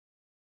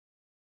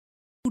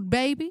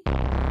baby. We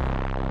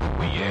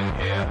in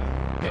here,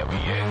 yeah, we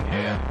in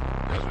here.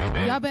 'Cause we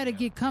been Y'all better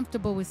get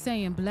comfortable with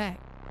saying black.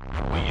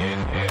 We in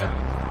here,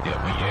 yeah,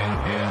 we in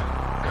here.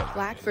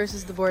 Black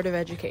versus the Board of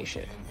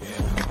Education.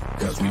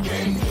 'Cause we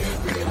came here,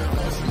 created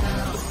us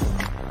now.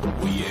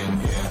 We in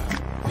here,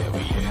 yeah, we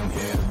in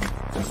here.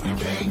 'Cause we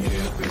came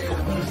here, created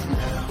us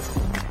now.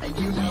 And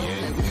you know,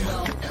 and we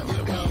know, and we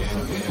go.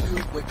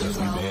 Because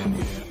we been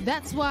here.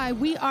 That's why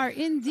we are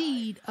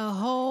indeed a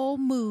whole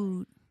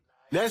mood.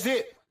 That's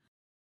it.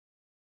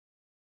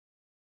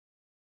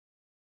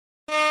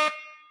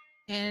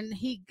 And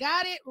he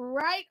got it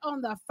right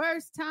on the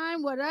first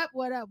time. What up,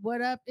 what up,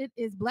 what up? It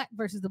is Black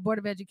versus the Board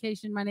of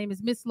Education. My name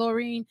is Miss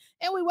Laureen,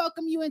 and we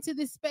welcome you into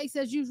this space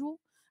as usual.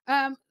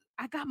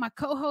 I got my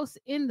co-host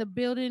in the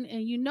building,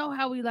 and you know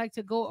how we like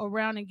to go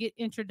around and get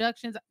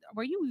introductions.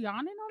 Were you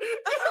yawning on me?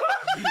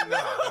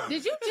 No.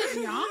 Did you just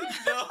yawn?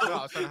 No,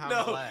 I was trying to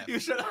have a laugh. You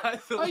should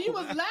have. Oh, you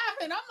was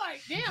laughing. I'm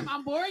like, damn,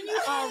 I'm boring you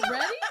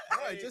already?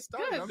 No, it just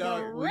started. Good I'm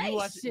God.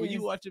 sorry. When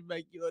you watch it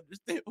back, you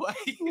understand why.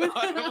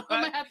 I'm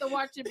gonna have to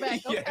watch it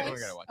back. Okay. Yeah, we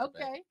gotta watch it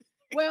back. Okay.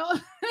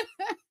 Well,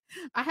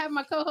 I have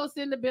my co-host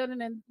in the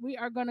building, and we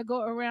are going to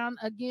go around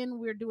again.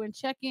 We're doing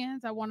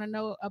check-ins. I want to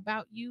know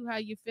about you, how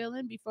you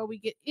feeling. Before we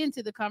get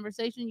into the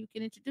conversation, you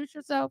can introduce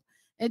yourself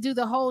and do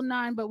the whole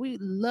nine, but we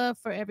love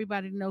for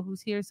everybody to know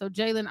who's here. So,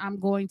 Jalen, I'm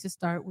going to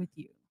start with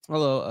you.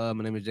 Hello,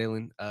 my name is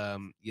Jalen.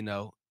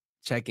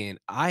 Check in.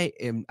 I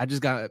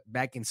just got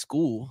back in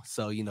school,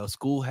 so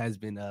school has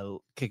been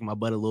kicking my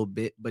butt a little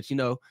bit. But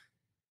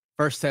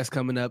first test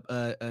coming up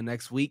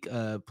next week.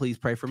 Please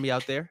pray for me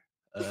out there.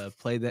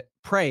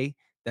 Pray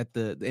that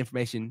the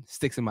information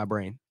sticks in my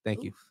brain.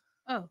 Thank you.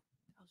 Oh,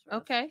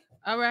 okay.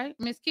 All right.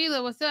 Miss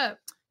Keela, what's up?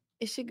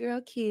 It's your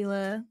girl,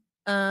 Keela.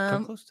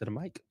 Come close to the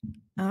mic.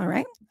 All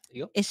right. There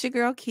you go. It's your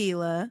girl,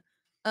 Keela.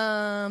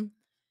 I'm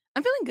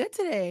feeling good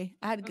today.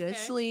 I had good Okay.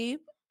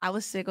 sleep. I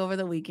was sick over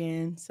the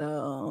weekend.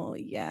 So,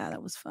 yeah,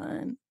 that was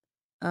fun.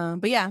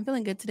 But, yeah, I'm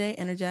feeling good today,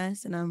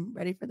 energized, and I'm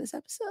ready for this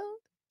episode.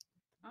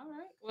 All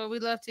right. Well, we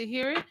love to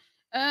hear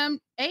it.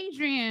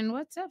 Adrian,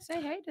 what's up?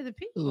 Say hey to the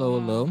people.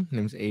 Hello. My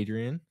name's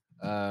Adrian.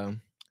 I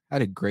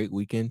had a great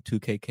weekend.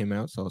 2K came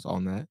out, so I was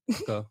on that.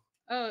 Let's go.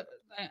 Oh,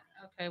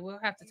 okay. We'll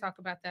have to talk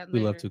about that We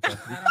later. love 2K. I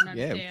don't understand.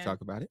 Yeah, we can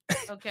talk about it.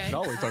 Okay. We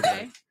always talk about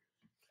Okay. it.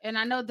 And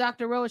I know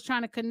Dr. Rowe is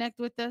trying to connect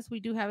with us. We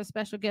do have a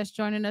special guest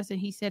joining us, and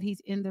he said he's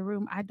in the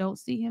room. I don't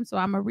see him, so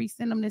I'm going to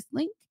resend him this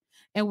link,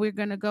 and we're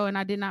going to go. And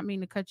I did not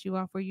mean to cut you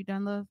off. Were you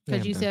done, love?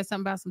 Because Yeah, you I'm said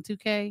something about some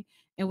 2K,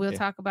 and we'll Yeah.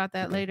 talk about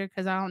that Okay. later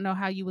because I don't know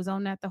how you was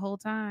on that the whole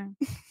time.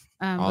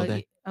 All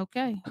day.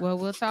 Okay. Well,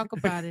 we'll talk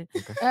about it.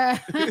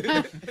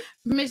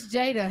 Miss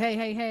Jada.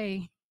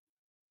 Hey.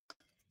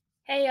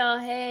 Hey y'all,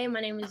 hey, my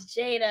name is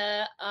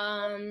Jada.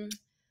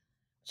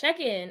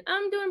 Check-in.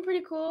 I'm doing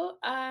pretty cool.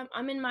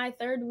 I'm in my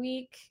third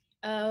week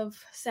of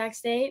Sac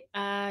State.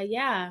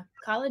 Yeah,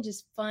 college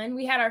is fun.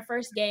 We had our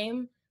first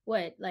game,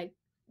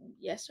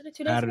 yesterday,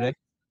 2 days ago?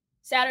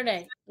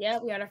 Saturday. Yeah,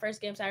 we had our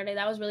first game Saturday.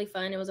 That was really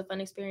fun. It was a fun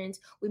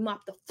experience. We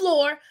mopped the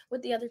floor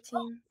with the other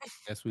team.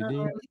 Yes, we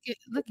did.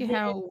 Look at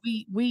how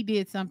we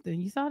did something.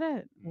 You saw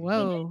that?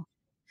 Whoa.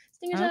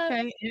 Stingers up.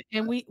 Okay.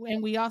 And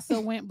we also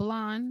went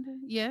blonde.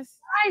 Yes.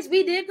 Guys,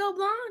 we did go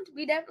blonde.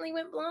 We definitely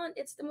went blonde.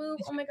 It's the move.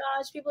 Oh my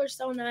gosh, people are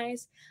so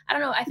nice. I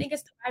don't know. I think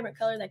it's the vibrant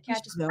color that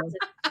catches go. me.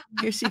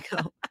 Here she go.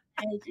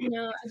 And,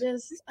 I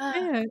just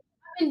Yeah.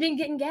 I've been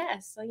getting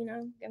gas, so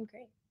I'm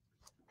great.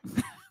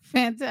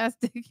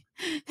 Fantastic.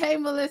 Hey,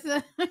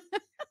 Melissa.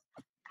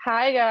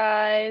 Hi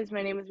guys,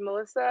 my name is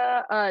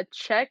Melissa.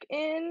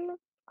 Check-in.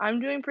 I'm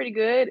doing pretty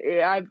good.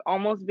 I've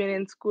almost been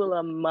in school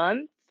a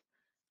month.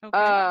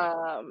 Okay.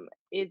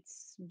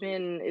 It's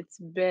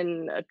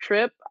been a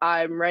trip.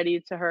 I'm ready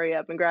to hurry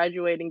up and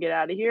graduate and get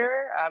out of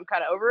here. I'm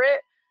kind of over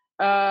it.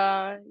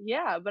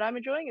 Yeah, but I'm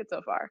enjoying it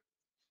so far.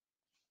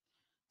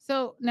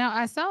 So now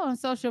I saw on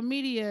social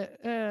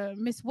media,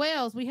 Miss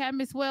Wells. We had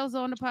Miss Wells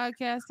on the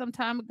podcast some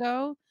time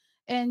ago,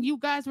 and you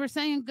guys were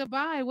saying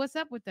goodbye. What's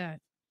up with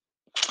that?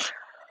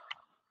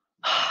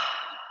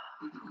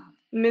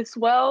 Miss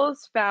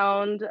Wells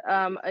found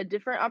a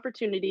different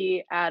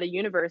opportunity at a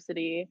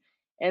university,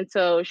 and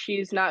so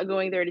she's not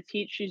going there to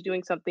teach. She's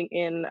doing something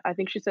in, I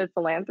think she said,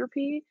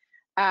 philanthropy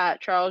at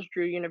Charles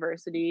Drew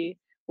University,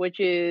 which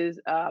is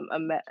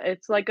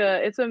it's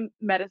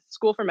a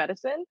school for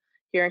medicine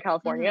here in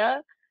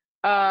California.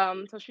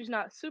 So she's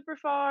not super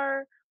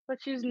far, but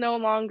she's no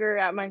longer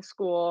at my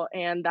school,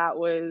 and that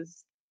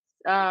was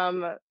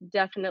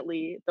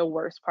definitely the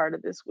worst part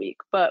of this week.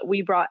 But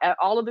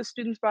all of the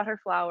students brought her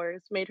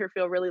flowers, made her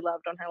feel really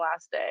loved on her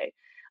last day.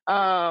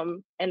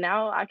 And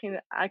now I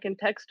can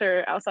text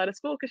her outside of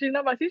school because she's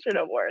not my teacher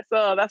no more.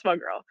 So that's my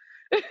girl.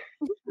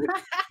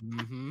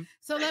 Mm-hmm.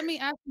 So let me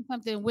ask you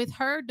something. With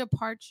her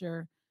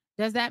departure,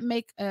 does that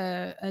make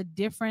a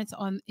difference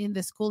in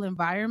the school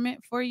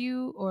environment for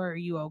you, or are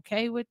you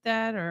okay with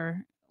that,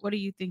 or what are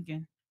you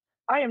thinking?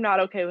 I am not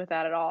okay with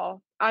that at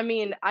all. I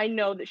mean, I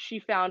know that she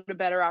found a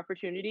better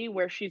opportunity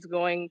where she's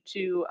going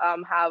to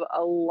have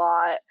a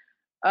lot.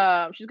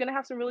 She's going to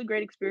have some really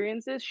great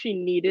experiences. She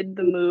needed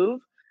the move.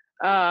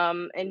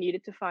 and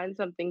needed to find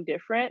something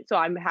different. So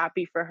I'm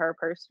happy for her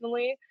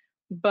personally.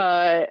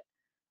 But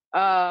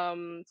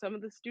some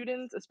of the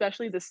students,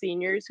 especially the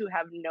seniors who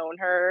have known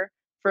her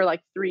for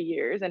like 3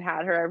 years and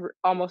had her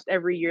almost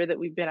every year that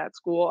we've been at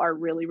school, are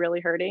really,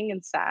 really hurting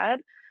and sad.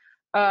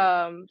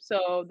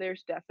 So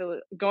there's definitely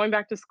going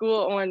back to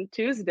school on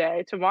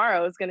Tuesday.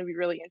 Tomorrow is going to be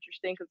really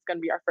interesting because it's going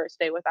to be our first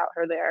day without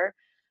her there.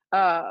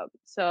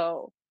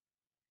 So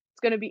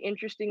it's going to be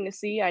interesting to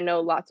see. I know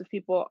lots of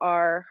people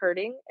are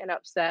hurting and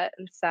upset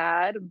and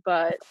sad,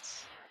 but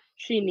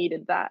she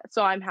needed that.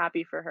 So I'm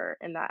happy for her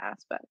in that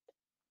aspect.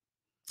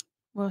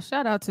 Well,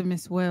 shout out to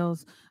Miss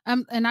Wells.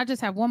 And I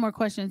just have one more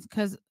question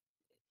because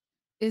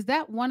is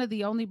that one of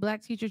the only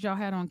black teachers y'all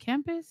had on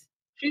campus?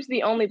 She's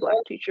the only black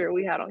teacher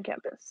we had on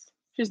campus.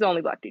 She's the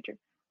only black teacher.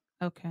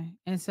 Okay.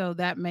 And so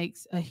that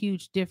makes a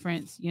huge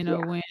difference,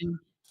 when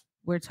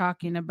we're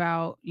talking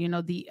about,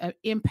 the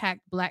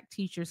impact black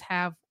teachers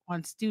have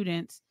on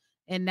students.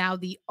 And now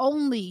the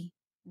only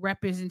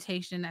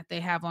representation that they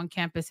have on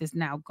campus is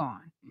now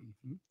gone.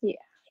 Mm-hmm.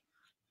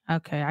 Yeah.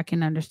 Okay. I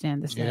can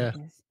understand the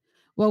sadness.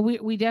 Well,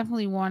 we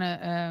definitely want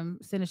to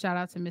send a shout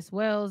out to Miss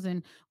Wells,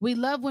 and we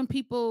love when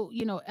people,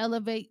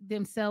 elevate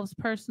themselves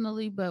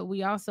personally, but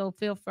we also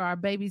feel for our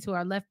babies who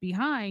are left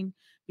behind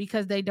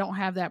because they don't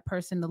have that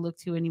person to look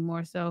to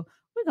anymore. So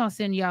we're gonna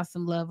send y'all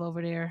some love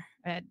over there.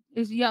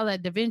 Is y'all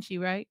at Da Vinci,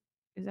 right?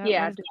 Is that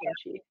Yeah, what Da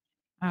Vinci.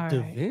 All Da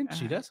right, Vinci,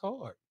 all right. that's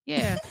hard.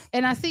 Yeah,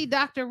 and I see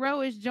Dr.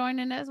 Rowe is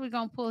joining us. We're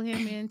gonna pull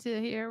him into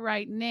here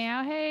right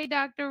now. Hey,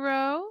 Dr.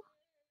 Rowe.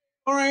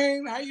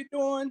 Lorraine, how you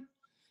doing?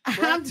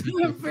 I'm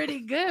doing pretty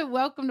good.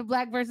 Welcome to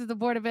Black versus the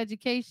Board of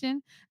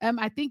Education.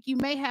 I think you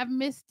may have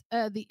missed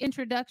the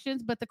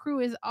introductions, but the crew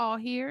is all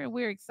here, and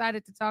we're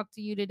excited to talk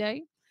to you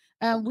today.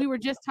 We were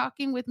just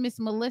talking with Miss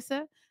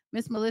Melissa.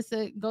 Miss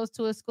Melissa goes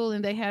to a school,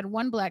 and they had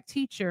one black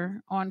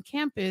teacher on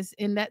campus,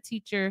 and that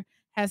teacher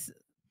has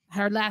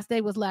her last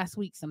day was last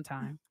week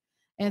sometime.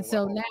 And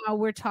so now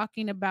we're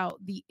talking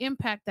about the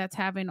impact that's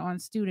having on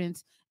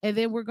students. And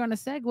then we're going to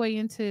segue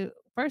into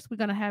first, we're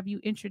going to have you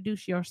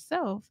introduce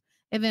yourself.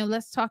 And then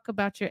let's talk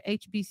about your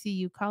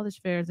HBCU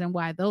college fairs and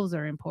why those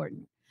are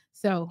important.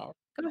 So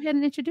go ahead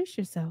and introduce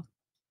yourself.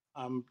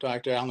 I'm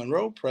Dr. Alan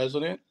Rowe,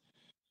 President,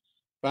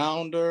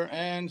 founder,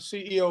 and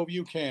CEO of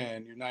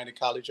UCAN, United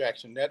College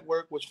Action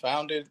Network, which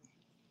founded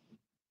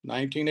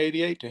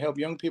 1988 to help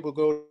young people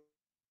go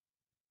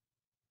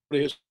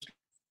to his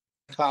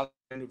college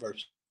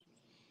university.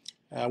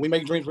 We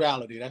make dreams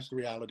reality. That's the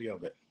reality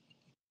of it.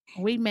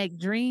 We make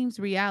dreams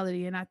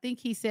reality. And I think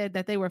he said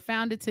that they were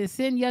founded to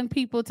send young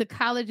people to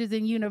colleges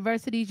and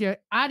universities. Your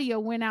audio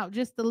went out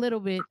just a little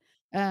bit.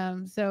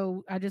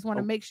 So I just want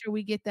to make sure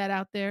we get that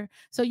out there.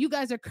 So you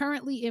guys are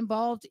currently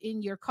involved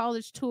in your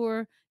college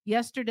tour.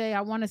 Yesterday,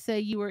 I want to say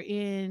you were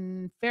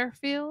in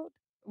Fairfield.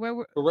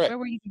 Correct. Where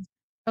were you?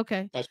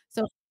 Okay.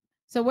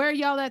 So where are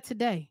y'all at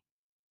today?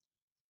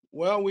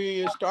 Well,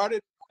 we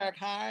started back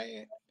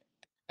high.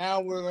 Now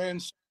we're in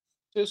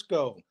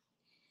Cisco.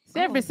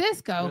 San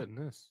Francisco?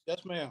 Goodness.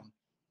 Yes, ma'am.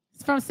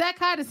 From Sac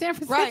High to San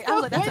Francisco? Right. I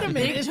was like, that's Wait a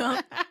big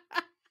jump.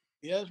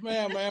 Yes,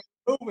 ma'am, man.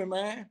 Moving,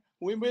 man.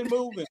 We've been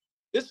moving.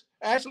 This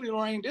actually,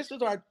 Lorraine, this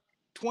is our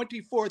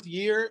 24th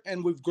year,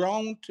 and we've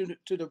grown to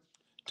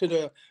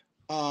the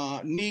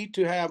need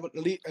to have at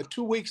least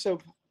 2 weeks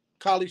of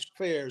college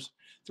fairs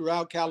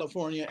throughout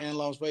California and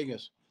Las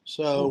Vegas.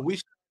 So we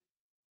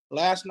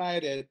last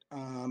night at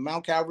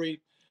Mount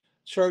Calvary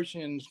Church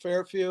in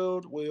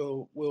Fairfield.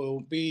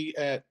 We'll be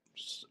at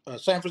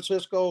San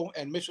Francisco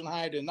and Mission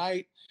High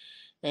tonight,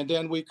 and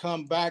then we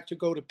come back to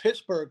go to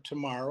Pittsburgh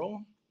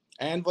tomorrow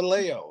and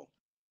Vallejo.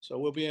 So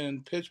we'll be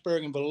in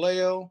Pittsburgh and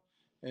Vallejo,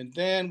 and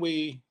then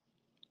we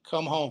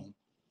come home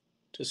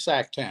to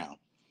Sacktown.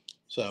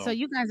 So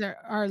you guys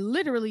are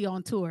literally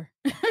on tour.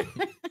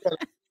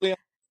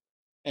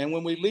 And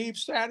when we leave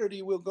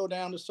Saturday, we'll go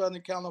down to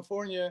Southern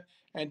California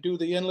and do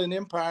the Inland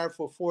Empire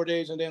for 4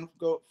 days, and then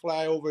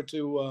fly over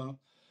to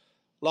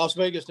Las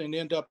Vegas and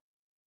end up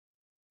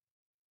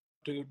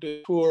to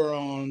the tour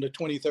on the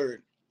 23rd.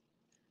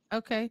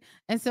 Okay.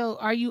 And so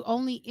are you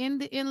only in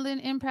the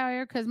Inland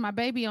Empire? Because my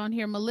baby on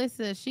here,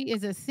 Melissa, she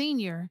is a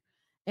senior.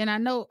 And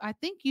I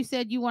think you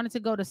said you wanted to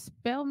go to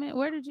Spelman.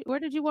 Where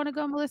did you want to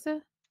go,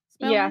 Melissa?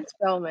 Spelman? Yeah,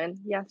 Spelman.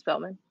 Yeah,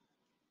 Spelman.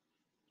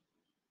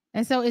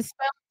 And so it's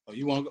Spelman. Oh,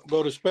 you want to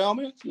go to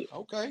Spelman?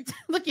 Okay.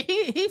 Look,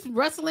 he's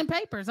rustling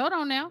papers. Hold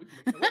on now.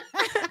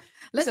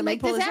 Let's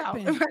make this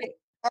happen. Right.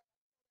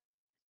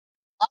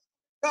 I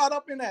got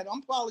up in that. I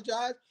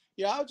apologize.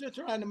 Yeah, I was just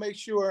trying to make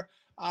sure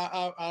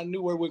I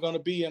knew where we're going to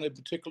be on a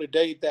particular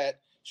date that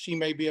she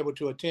may be able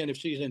to attend if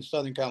she's in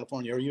Southern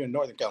California. Or are you in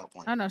Northern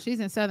California? Oh, no, she's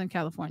in Southern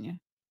California.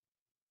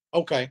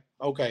 Okay.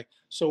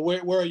 So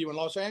where are you, in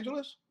Los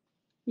Angeles?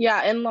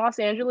 Yeah, in Los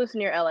Angeles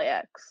near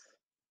LAX.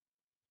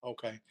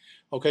 Okay.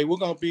 We're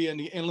going to be in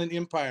the Inland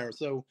Empire.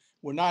 So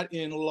we're not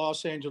in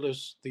Los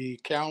Angeles, the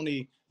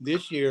county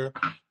this year,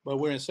 but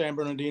we're in San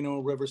Bernardino,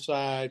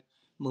 Riverside,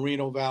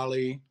 Moreno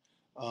Valley,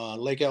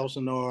 Lake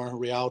Elsinore,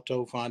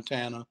 Rialto,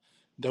 Fontana,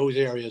 those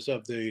areas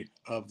of the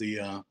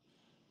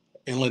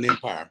Inland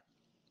Empire.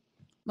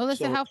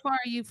 Melissa, So how far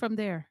are you from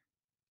there?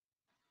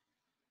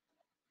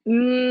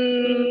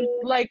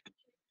 Like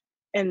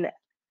an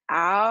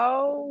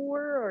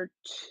hour or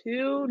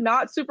two.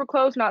 Not super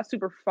close, not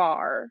super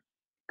far.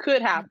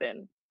 Could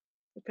happen.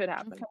 It could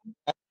happen.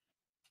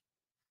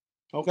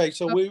 okay,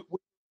 so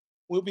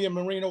we'll be in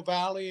Moreno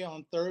Valley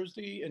on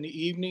Thursday in the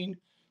evening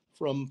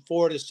from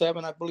 4 to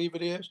 7, I believe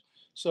it is.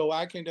 So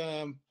I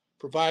can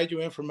provide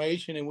you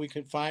information and we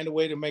can find a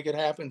way to make it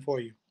happen for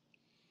you.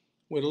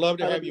 We'd love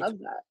to I have would you love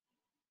that.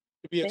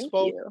 to be Thank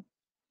exposed.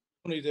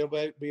 you.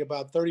 There'll be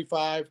about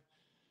 35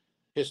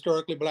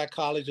 historically Black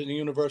colleges and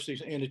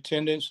universities in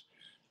attendance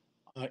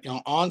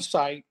on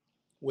site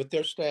with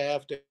their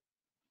staff.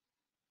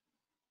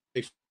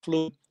 They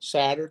flew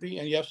Saturday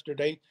and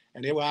yesterday,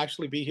 and they will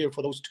actually be here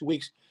for those 2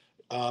 weeks.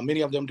 Many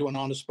of them doing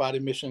on-the-spot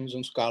admissions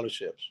and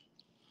scholarships.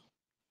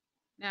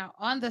 Now,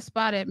 on the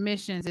spot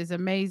admissions is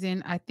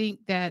amazing. I think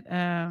that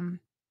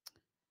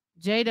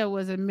Jada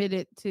was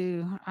admitted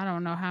to, I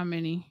don't know how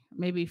many,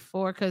 maybe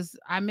 4, because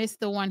I missed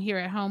the one here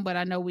at home, but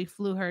I know we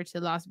flew her to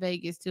Las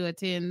Vegas to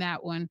attend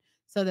that one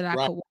so that I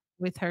Right. could work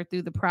with her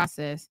through the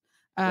process.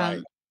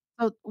 Right.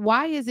 So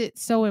why is it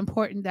so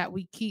important that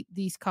we keep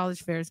these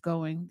college fairs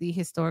going, the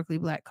historically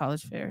Black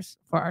college fairs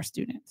for our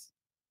students?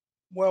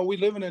 Well, we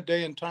live in a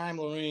day and time,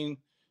 Lorene,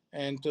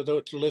 and to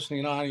the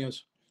listening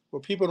audience,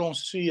 where people don't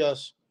see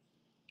us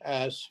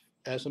as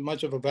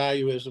much of a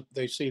value as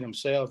they see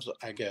themselves,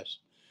 I guess.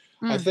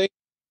 I Mm. think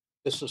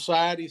the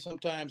society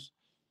sometimes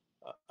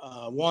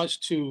wants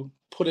to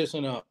put us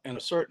in a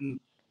certain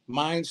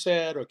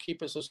mindset or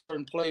keep us a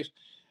certain place,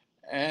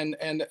 and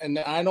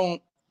I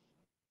don't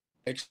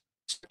accept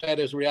that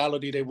as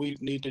reality that we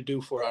need to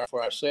do for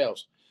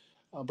ourselves.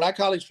 Black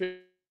college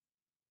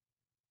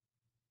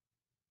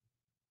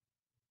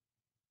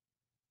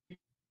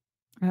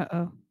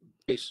Uh-oh.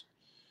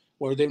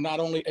 where they not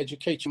only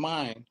educate your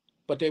mind,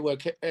 but they will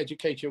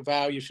educate your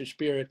values, your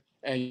spirit,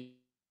 and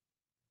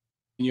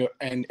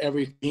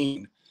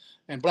everything.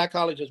 And Black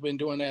college has been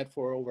doing that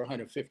for over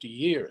 150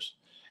 years.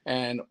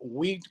 And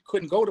we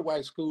couldn't go to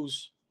white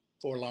schools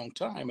for a long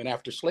time. And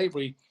after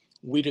slavery,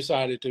 we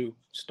decided to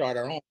start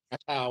our own.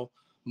 That's how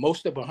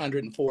most of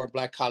 104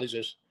 Black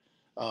colleges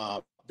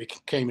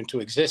came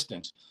into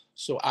existence.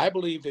 So I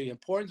believe the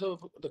importance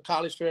of the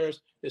college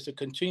fairs is to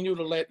continue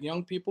to let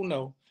young people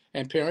know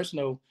and parents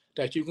know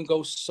that you can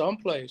go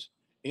someplace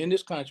in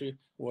this country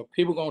where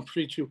people are going to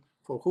treat you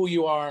for who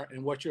you are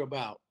and what you're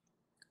about.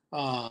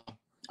 Uh,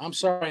 I'm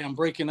sorry, I'm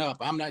breaking up.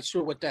 I'm not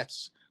sure what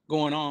that's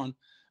going on,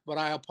 but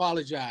I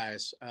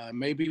apologize.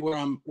 Maybe where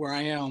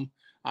I am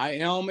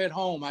at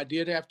home. I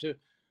did have to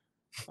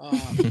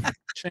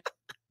change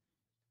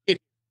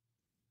it.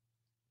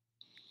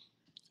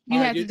 You All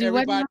right, had to do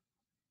what now? everybody.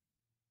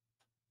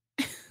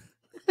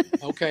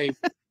 Okay,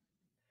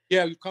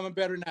 yeah, you're coming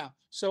better now.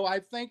 So I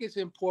think it's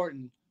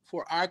important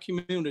for our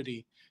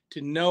community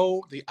to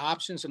know the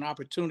options and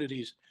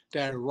opportunities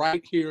that are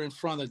right here in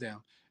front of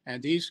them.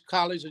 And these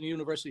colleges and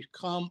universities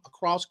come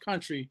across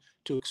country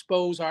to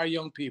expose our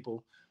young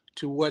people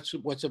to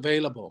what's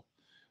available,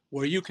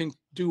 where you can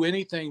do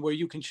anything, where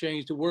you can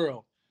change the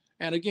world.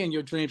 And again,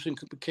 your dreams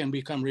can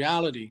become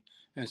reality.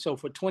 And so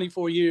for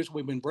 24 years,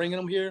 we've been bringing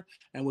them here,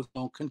 and we're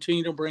going to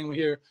continue to bring them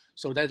here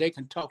so that they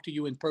can talk to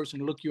you in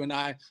person, look you in the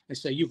eye, and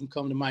say, you can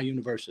come to my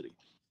university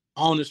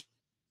on the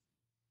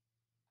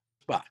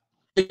spot.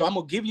 I'm going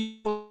to give you,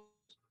 I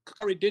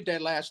already did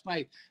that last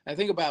night. I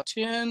think about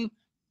 10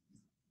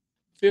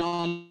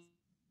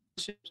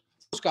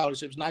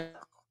 scholarships. Not,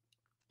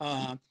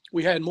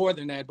 we had more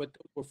than that, but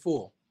we're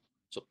full.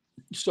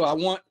 So I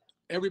want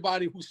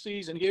everybody who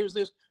sees and hears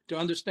this to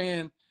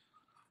understand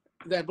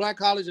that Black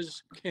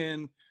colleges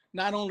can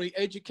not only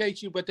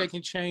educate you, but they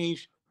can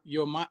change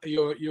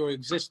your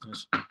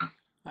existence.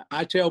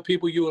 I tell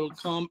people you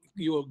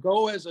will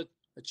go as a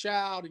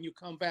child and you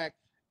come back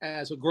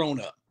as a grown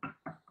up,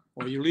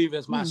 or you leave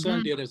as my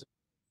son did as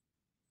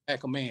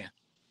a man.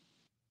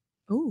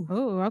 Oh,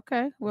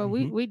 okay. Well,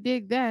 we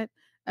dig that.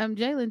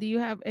 Jalen, do you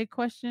have a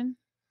question?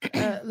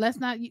 Let's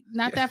not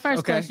that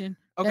first question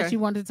that you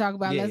wanted to talk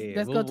about.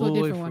 Let's go to a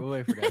different one. We'll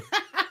wait for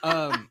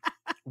that.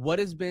 What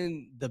has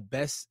been the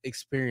best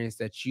experience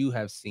that you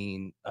have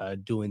seen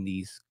doing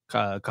these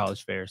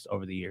college fairs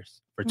over the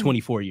years? For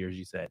 24 years,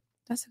 you said.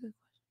 That's a good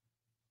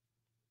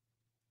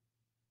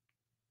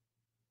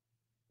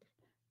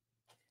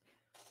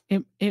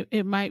question.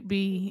 It might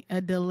be a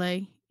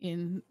delay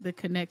in the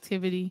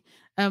connectivity.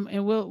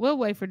 And we'll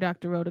wait for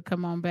Dr. Rowe to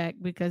come on back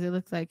because it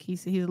looks like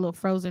he's a little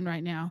frozen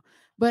right now.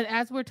 But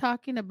as we're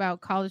talking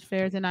about college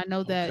fairs, and I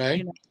know that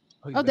you know.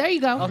 Oh, there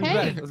you go. Oh,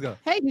 hey, let's go.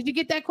 Hey, did you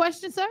get that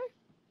question, sir?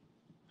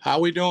 How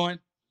we doing?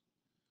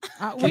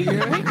 We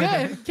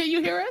good. Can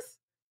you hear us?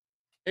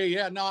 Hey,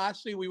 yeah, no, I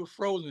see we were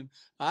frozen.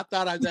 I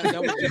thought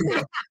that was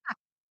just,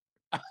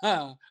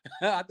 I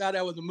thought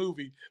that was a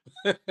movie.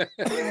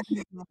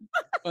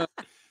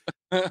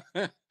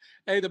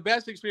 Hey, the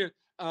best experience,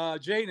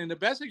 Jaden, the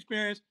best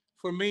experience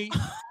for me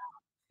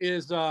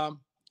is can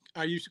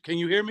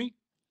you hear me?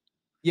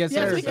 Yes,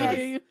 sir. Yes, we can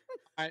hear you.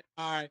 All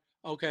right,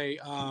 okay.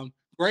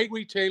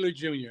 Gregory Taylor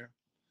Jr.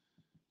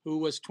 who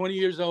was 20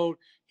 years old.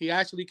 He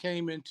actually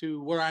came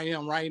into where I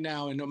am right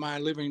now into my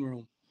living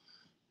room.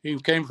 He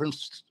came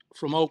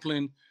from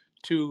Oakland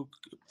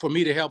for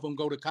me to help him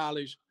go to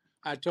college.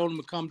 I told him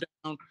to come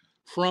down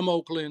from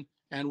Oakland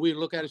and we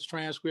look at his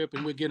transcript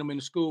and we get him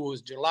into school. It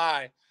was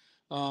July,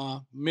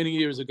 many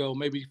years ago,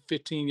 maybe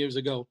 15 years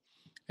ago.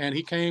 And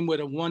he came with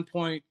a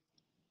 1.93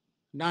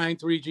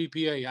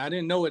 GPA. I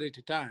didn't know it at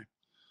the time.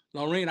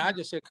 Lorraine, I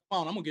just said,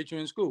 come on, I'm going to get you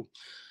in school.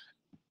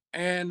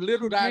 And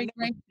little did I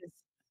know,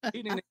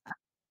 he didn't.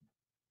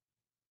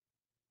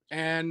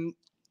 And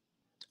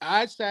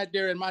I sat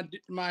there at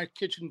my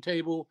kitchen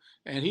table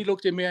and he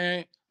looked at me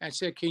and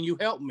said, can you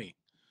help me?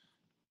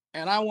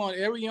 And I want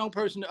every young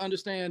person to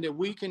understand that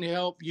we can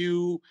help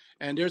you,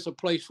 and there's a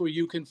place where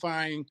you can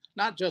find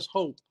not just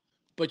hope,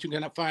 but you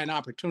can find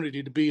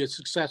opportunity to be as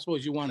successful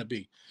as you want to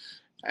be.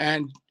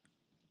 And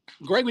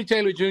Gregory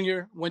Taylor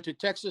Jr. went to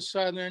Texas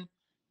Southern.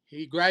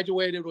 He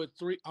graduated with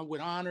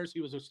honors.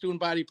 He was a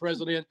student body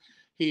president.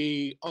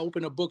 He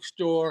opened a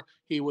bookstore.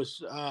 He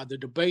was the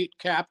debate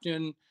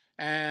captain,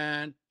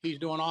 and he's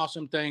doing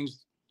awesome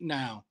things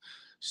now.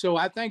 So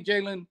I think,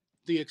 Jalen,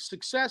 the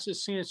success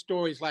is seeing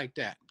stories like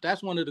that.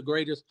 That's one of the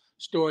greatest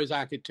stories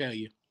I could tell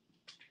you.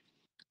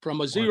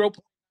 From a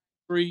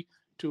 0.3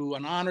 to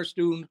an honor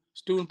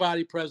student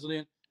body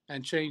president,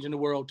 and changing the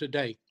world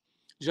today,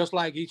 just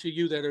like each of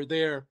you that are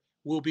there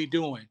will be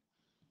doing.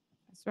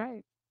 That's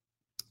right.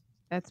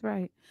 That's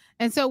right.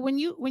 And so when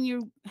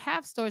you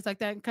have stories like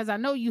that, because I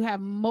know you have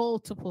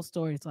multiple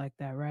stories like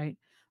that, right?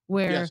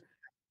 Where Yes.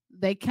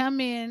 they come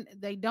in,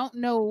 they don't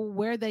know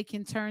where they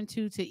can turn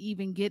to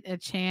even get a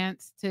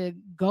chance to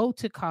go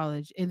to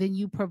college, and then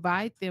you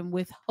provide them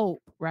with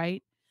hope,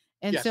 right?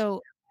 And Yes.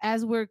 so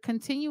as we're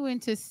continuing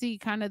to see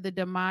kind of the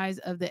demise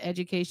of the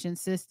education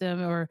system,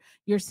 or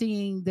you're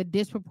seeing the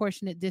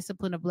disproportionate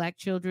discipline of Black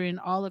children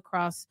all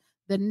across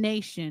the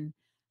nation,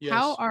 Yes.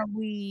 how are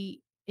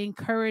we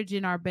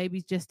encouraging our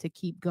babies just to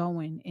keep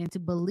going and to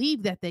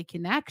believe that they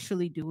can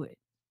actually do it?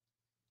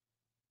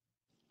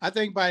 I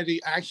think by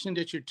the action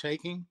that you're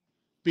taking,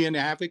 being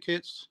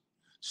advocates,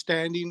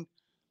 standing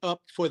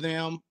up for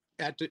them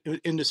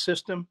in the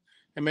system,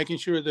 and making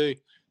sure the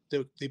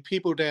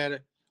people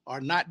that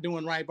are not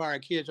doing right by our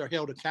kids are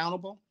held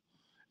accountable,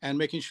 and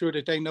making sure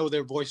that they know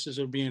their voices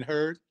are being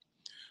heard.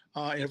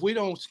 And if we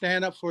don't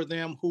stand up for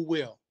them, who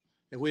will?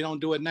 If we don't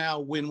do it now,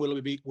 when will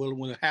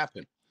it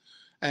happen?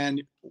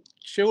 And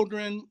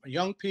children,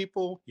 young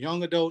people,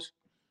 young adults,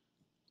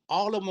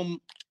 all of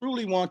them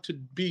truly want to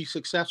be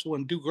successful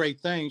and do great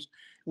things.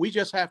 We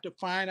just have to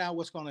find out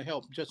what's going to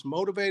help, just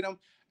motivate them,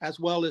 as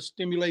well as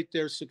stimulate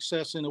their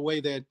success in a way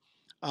that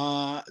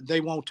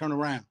they won't turn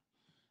around.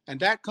 And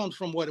that comes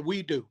from what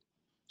we do.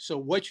 So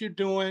what you're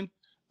doing,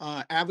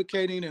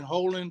 advocating and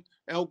holding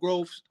Elk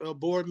Grove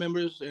board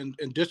members and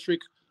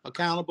district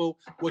accountable,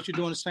 what you're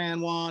doing in San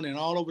Juan and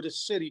all over the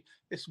city,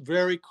 it's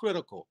very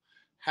critical.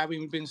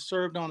 Having been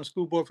served on a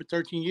school board for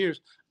 13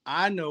 years,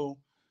 I know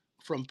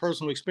from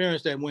personal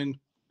experience that when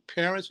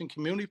parents and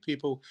community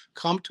people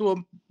come to a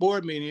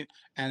board meeting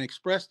and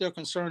express their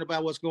concern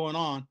about what's going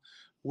on,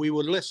 we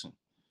will listen,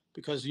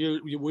 because you're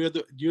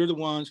the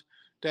ones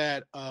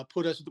that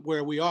put us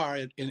where we are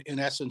in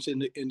essence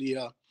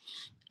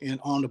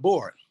on the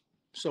board.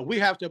 So we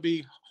have to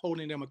be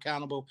holding them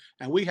accountable,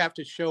 and we have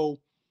to show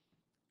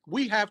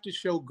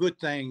good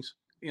things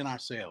in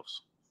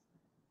ourselves.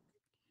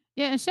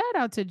 Yeah, and shout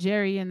out to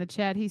Jerry in the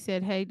chat. He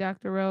said, "Hey,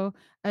 Dr. Rowe,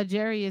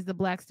 Jerry is the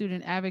Black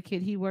student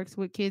advocate. He works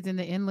with kids in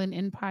the Inland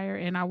Empire,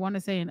 and I want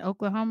to say in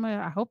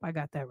Oklahoma. I hope I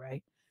got that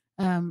right.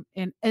 And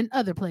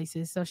other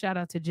places. So shout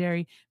out to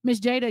Jerry.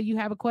 Miss Jada, you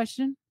have a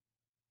question?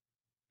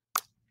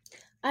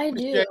 I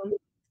do.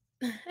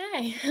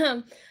 Hey,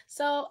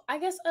 so I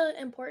guess an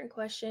important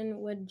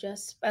question would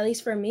just, at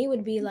least for me,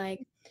 would be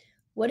like,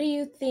 what do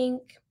you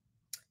think,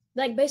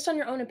 like based on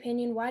your own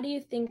opinion, why do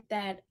you think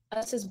that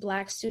us as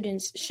Black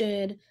students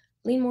should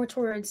lean more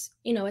towards,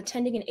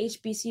 attending an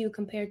HBCU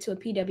compared to a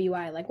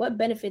PWI? Like, what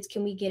benefits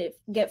can we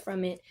get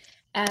from it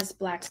as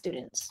Black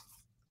students?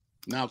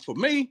 Now, for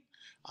me,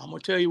 I'm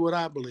gonna tell you what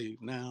I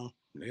believe. Now,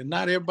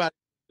 not everybody,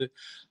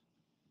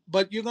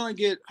 but you're gonna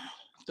get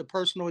the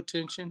personal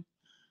attention.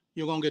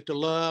 You're gonna get the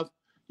love.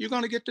 You're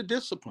gonna get the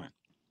discipline.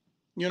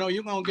 You're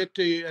gonna get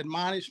the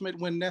admonishment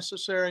when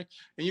necessary,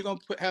 and you're gonna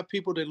have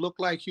people that look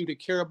like you, that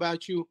care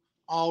about you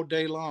all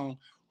day long,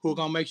 who are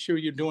gonna make sure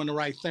you're doing the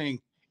right thing,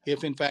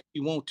 if in fact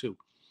you want to.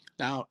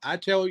 Now, I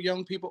tell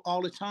young people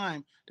all the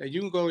time that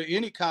you can go to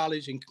any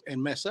college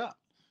and mess up,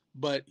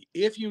 but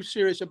if you're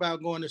serious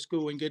about going to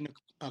school and getting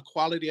a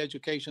quality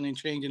education and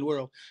changing the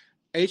world,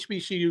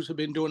 HBCUs have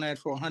been doing that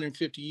for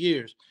 150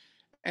 years.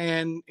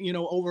 And,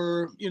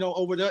 over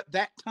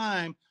that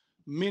time,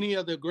 many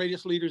of the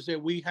greatest leaders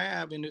that we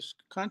have in this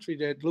country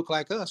that look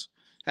like us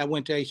have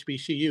went to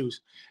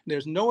HBCUs.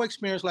 There's no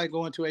experience like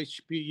going to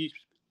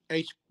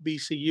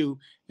HBCU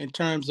in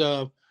terms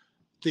of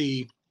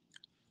the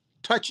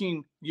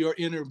touching your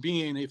inner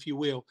being, if you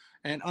will,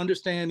 and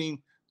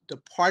understanding the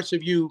parts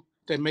of you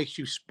that makes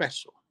you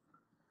special.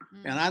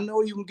 And I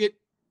know you can get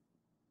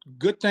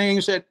good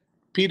things at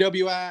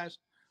PWIs,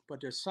 but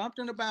there's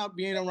something about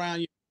being around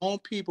your own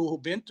people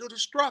who've been through the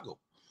struggle,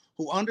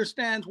 who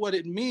understands what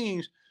it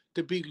means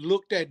to be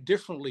looked at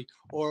differently,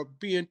 or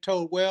being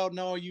told, well,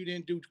 no, you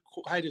didn't do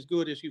quite as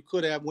good as you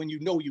could have, when you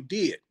know you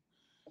did.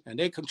 And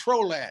they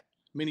control that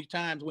many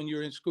times when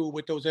you're in school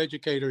with those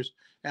educators.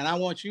 And I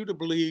want you to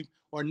believe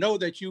or know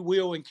that you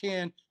will and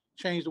can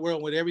change the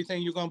world with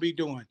everything you're going to be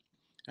doing.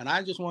 And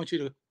I just want you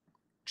to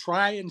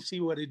try and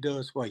see what it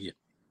does for you.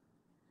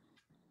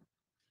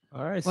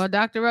 All right. Well,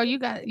 Dr. Rowe, you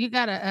got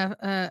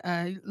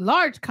a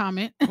large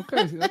comment.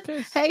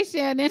 Okay. Hey,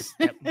 Shannon.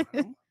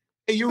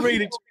 Hey, you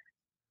read it.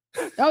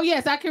 Oh,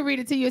 yes, I can read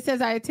it to you. It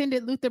says, I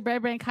attended Luther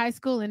Burbank High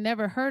School and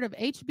never heard of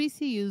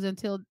HBCUs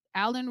until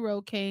Alan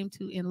Rowe came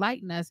to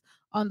enlighten us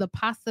on the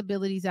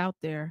possibilities out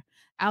there.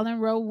 Alan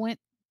Rowe went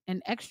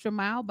an extra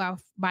mile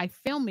by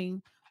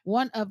filming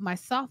one of my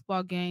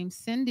softball games,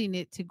 sending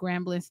it to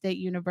Grambling State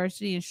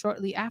University, and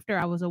shortly after,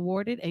 I was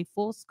awarded a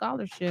full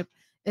scholarship,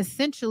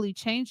 essentially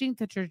changing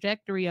the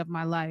trajectory of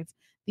my life.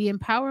 The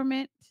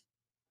empowerment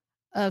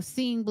of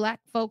seeing Black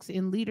folks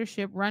in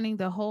leadership running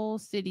the whole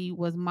city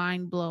was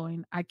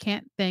mind-blowing. I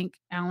can't thank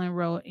Alan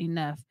Rowe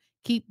enough.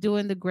 Keep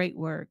doing the great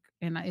work.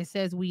 And it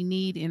says we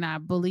need, and I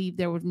believe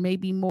there was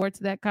maybe more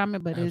to that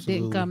comment, but it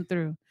didn't come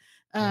through.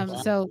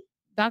 So,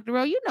 Dr.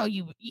 Rowe, you know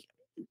you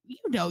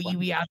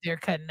be out there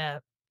cutting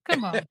up.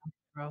 Come on,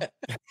 bro.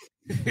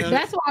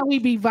 That's why we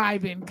be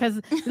vibing.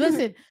 Because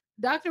listen,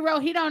 Dr. Rowe,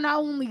 he don't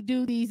only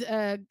do these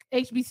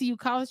HBCU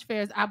college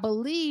fairs. I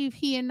believe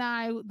he and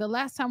I, the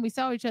last time we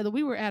saw each other,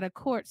 we were at a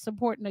court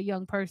supporting a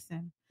young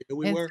person. Yeah,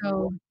 we were.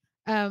 So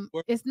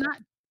it's not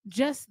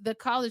just the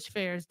college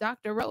fairs.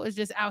 Dr. Rowe is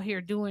just out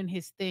here doing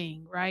his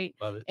thing, right?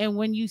 Love it. And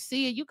when you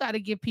see it, you got to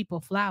give people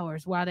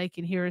flowers while they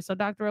can hear it. So,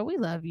 Dr. Rowe, we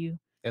love you.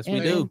 Yes, And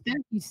we do.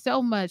 thank you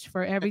so much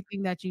for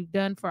everything that you've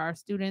done for our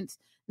students,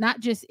 not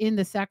just in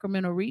the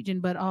Sacramento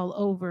region, but all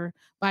over,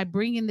 by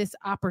bringing this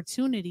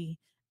opportunity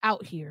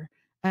out here.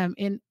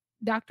 And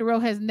Dr. Rowe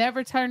has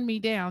never turned me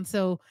down.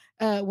 So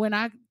when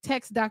I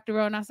text Dr.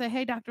 Rowe and I say,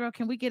 hey, Dr. Rowe,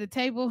 can we get a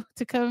table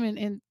to come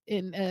and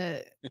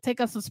take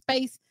up some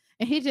space?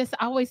 And he just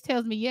always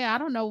tells me, yeah, I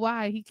don't know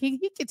why. He can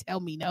tell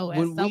me no at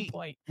some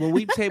point. When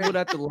we tabled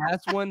at the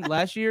last one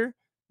last year,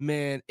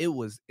 man, it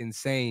was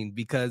insane,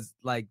 because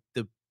like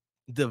the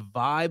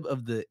vibe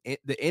of the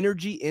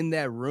energy in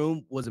that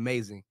room was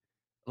amazing.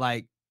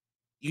 Like,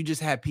 you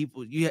just had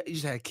people, you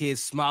just had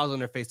kids, smiles on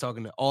their face,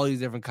 talking to all these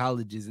different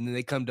colleges, and then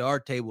they come to our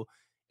table,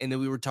 and then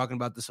we were talking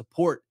about the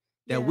support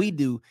that we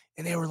do,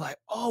 and they were like,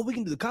 oh, we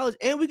can do the college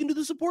and we can do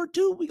the support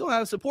too. We gonna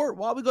have support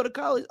while we go to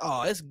college.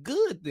 Oh, it's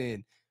good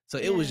then. So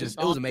it was just,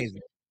 it was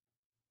amazing.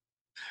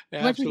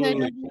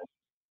 Absolutely.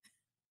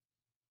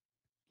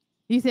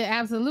 You said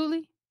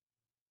absolutely?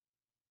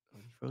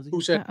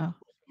 Who said?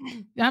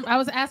 I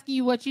was asking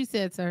you what you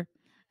said, sir.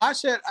 I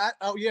said,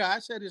 I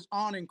said it's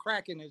on and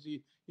cracking, as the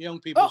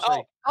young people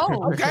say.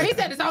 Okay. He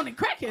said it's on and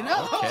cracking. I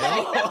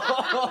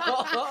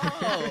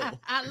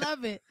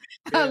love it.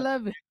 I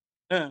love it.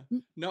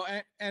 No,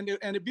 and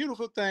the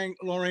beautiful thing,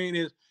 Lorraine,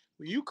 is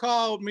when you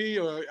called me,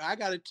 or I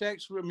got a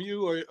text from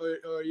you, or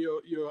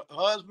your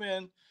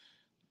husband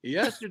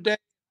yesterday.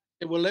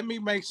 Well, let me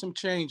make some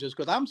changes,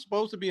 because I'm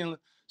supposed to be in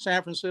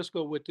San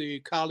Francisco with the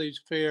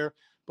college fair,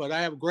 but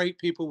I have great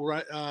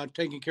people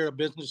taking care of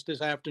business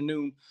this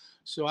afternoon.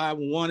 So I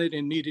wanted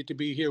and needed to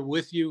be here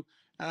with you.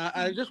 And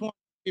I just want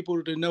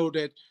people to know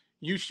that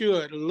you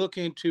should look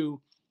into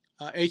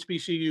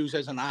HBCUs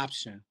as an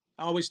option.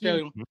 I always tell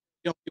them,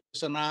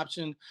 it's an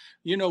option.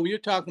 You know, you're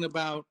talking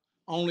about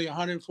only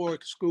 104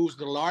 schools.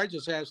 The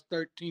largest has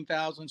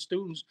 13,000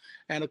 students,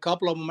 and a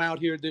couple of them out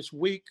here this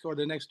week or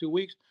the next 2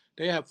 weeks,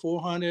 they have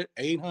 400,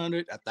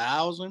 800,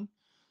 1,000.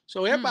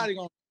 So everybody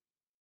gonna.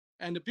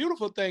 And the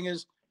beautiful thing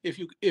is, if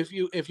you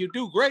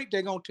do great,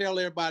 they're gonna tell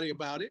everybody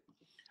about it.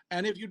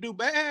 And if you do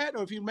bad,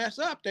 or if you mess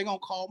up, they're gonna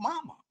call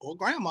mama or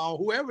grandma or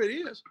whoever it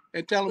is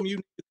and tell them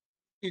you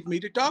need me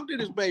to talk to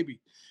this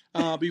baby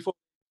before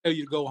they tell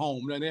you to go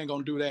home. They ain't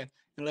gonna do that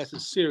unless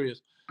it's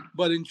serious.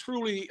 But in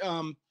truly,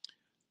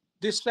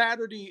 this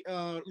Saturday,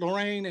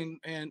 Lorraine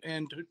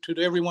and to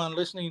everyone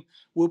listening,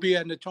 we'll be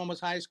at Natomas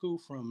High School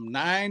from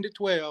 9 to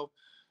 12,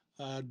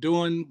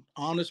 doing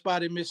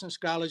on-the-spot admission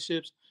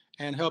scholarships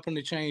and helping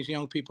to change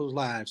young people's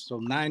lives. So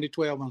 9 to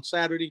 12 on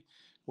Saturday.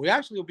 We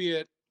actually will be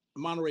at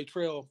Monterey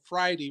Trail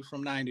Friday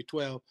from 9 to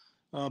 12,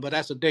 but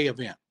that's a day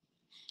event.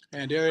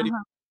 And there it is.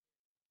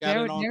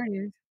 There it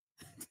is.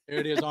 There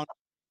it is on.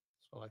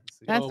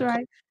 That's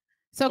right.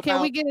 So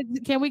can we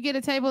get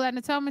a table at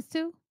Natomas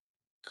too?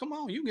 Come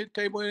on, you can get a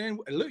table in.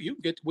 Look,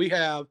 we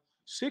have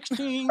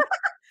 16.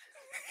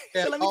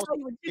 So let me tell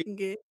you what you can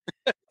get.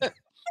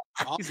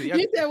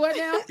 You said what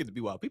now? Get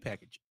the BYP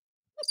package.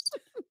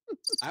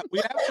 We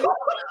have to.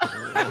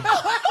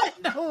 What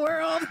in the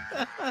world?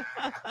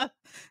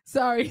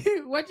 Sorry.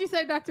 What'd you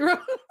say, Dr. Rowe?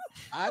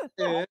 I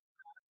said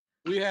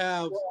we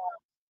have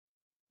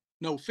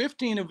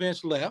 15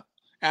 events left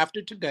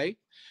after today,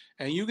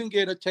 and you can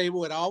get a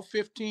table at all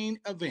 15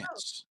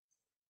 events.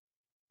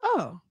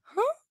 Oh.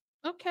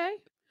 Okay.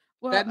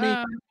 Well, that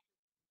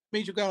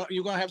means you're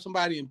gonna have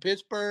somebody in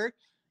Pittsburgh,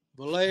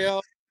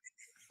 Vallejo,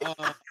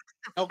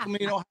 El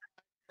Camino,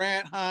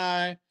 Grant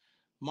High,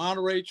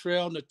 Monterey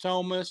Trail,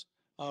 Natomas,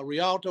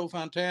 Rialto,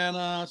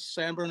 Fontana,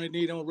 San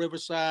Bernardino,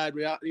 Riverside,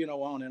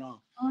 on and on.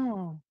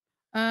 Oh.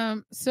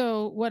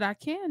 So what I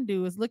can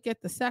do is look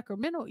at the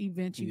Sacramento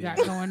event you got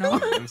Yeah. going on.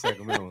 Them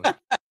Sacramento ones.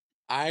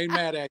 I ain't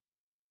mad at you.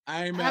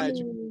 I ain't I mad at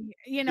you. mean,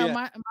 you know,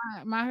 Yeah.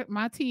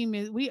 my team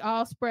is we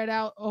all spread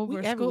out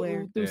over school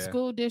everywhere. through Yeah.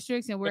 school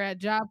districts, and we're at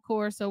Job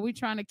Corps, so we're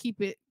trying to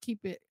keep it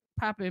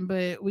popping,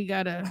 but we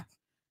gotta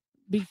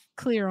be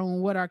clear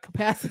on what our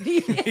capacity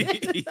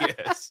is.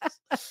 Yes.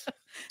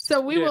 So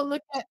we Yeah. will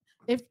look at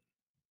if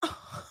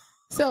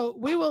so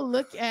we will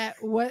look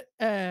at what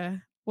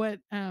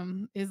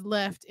is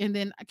left, and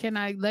then can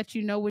I let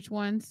you know which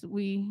ones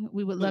we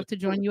would love to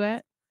join you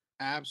at?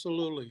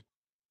 Absolutely.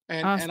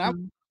 And I'm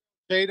Awesome.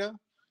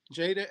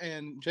 Jada,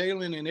 and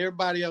Jalen and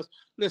everybody else.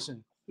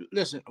 Listen.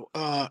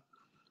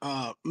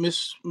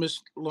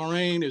 Miss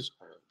Lorraine is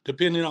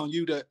depending on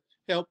you to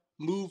help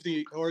move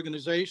the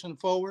organization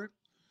forward,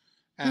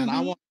 and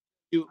I Mhm. want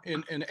you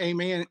and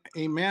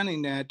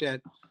amening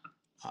that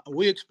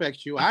we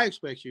expect you. I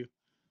expect you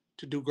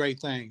to do great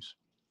things,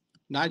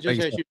 not Thank just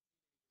you, as sir. you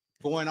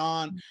going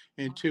on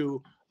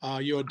into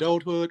your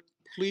adulthood.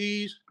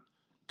 Please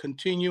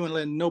continue and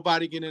let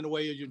nobody get in the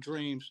way of your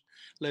dreams.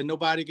 Let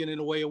nobody get in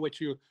the way of what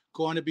you're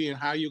going to be and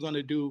how you're going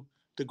to do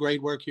the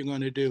great work you're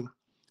going to do.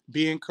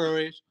 Be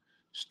encouraged,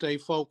 stay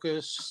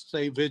focused,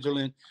 stay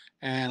vigilant,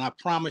 and I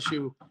promise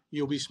you,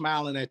 you'll be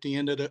smiling at the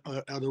end of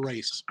the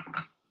race.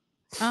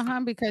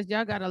 Because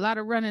y'all got a lot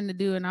of running to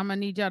do, and I'm gonna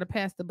need y'all to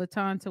pass the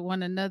baton to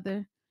one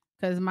another.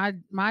 Because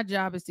my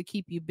job is to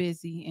keep you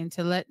busy and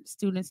to let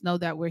students know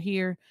that we're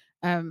here.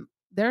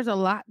 There's a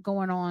lot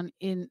going on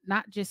in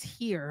not just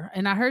here,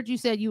 and I heard you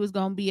said you was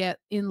gonna be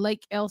in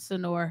Lake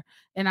Elsinore,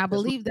 and I Yes,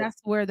 believe that's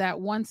where that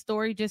one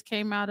story just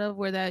came out of,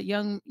 where that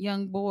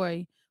young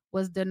boy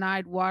was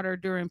denied water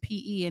during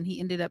PE, and he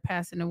ended up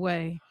passing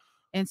away.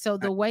 And so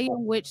the way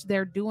in which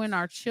they're doing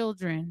our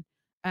children,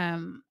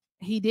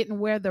 he didn't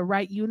wear the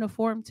right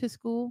uniform to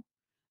school,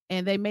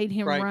 and they made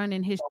him right. run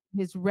in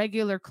his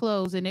regular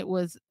clothes, and it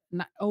was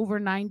over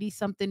 90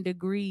 something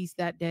degrees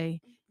that day,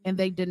 and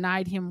they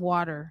denied him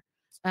water.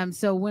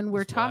 So when we're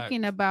That's whack.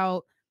 talking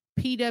about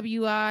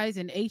PWIs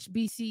and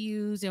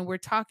HBCUs, and we're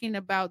talking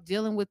about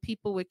dealing with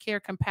people with care,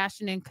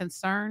 compassion, and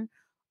concern,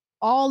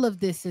 all of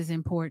this is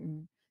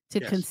important to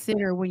Yes.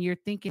 consider when you're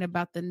thinking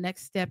about the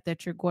next step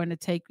that you're going to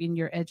take in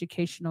your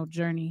educational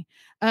journey.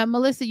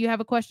 Melissa, you have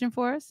a question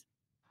for us?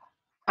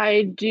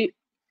 I do.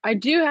 I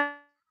do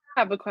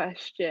have a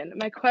question.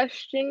 My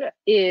question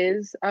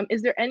is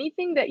there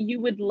anything that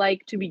you would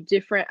like to be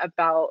different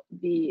about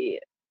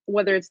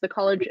whether it's the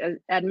college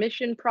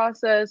admission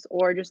process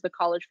or just the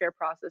college fair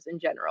process in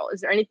general?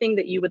 Is there anything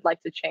that you would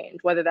like to change,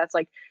 whether that's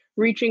like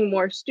reaching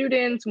more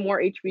students, more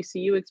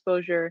HBCU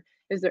exposure?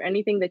 Is there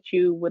anything that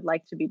you would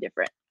like to be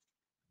different?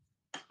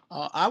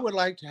 I would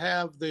like to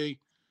have the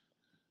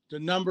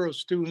number of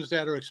students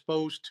that are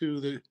exposed to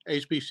the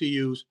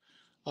HBCUs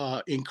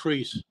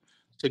increase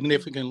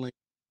significantly,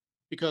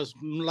 because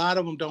a lot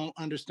of them don't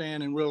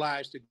understand and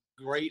realize the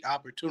great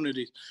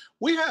opportunities.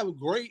 We have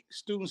great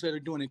students that are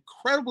doing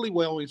incredibly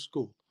well in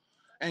school,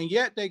 and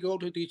yet they go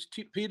to these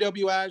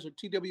PWIs or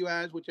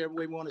TWIs, whichever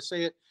way we want to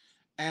say it,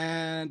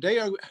 and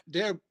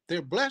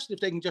they're blessed if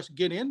they can just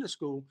get into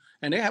school,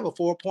 and they have a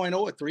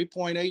 4.0, a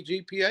 3.8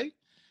 GPA,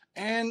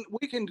 and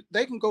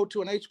they can go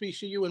to an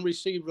HBCU and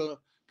receive a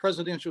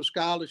presidential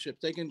scholarship.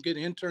 They can get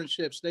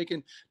internships. They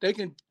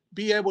can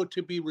be able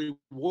to be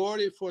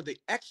rewarded for the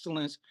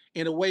excellence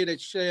in a way that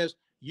says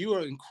you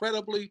are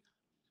incredibly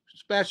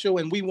special,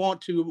 and we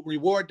want to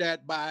reward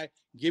that by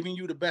giving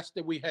you the best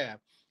that we have.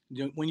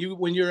 When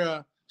you're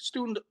a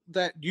student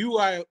that you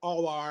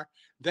all are,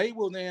 they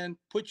will then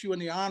put you in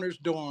the honors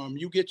dorm.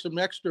 You get some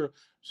extra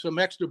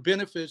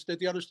benefits that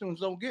the other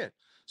students don't get.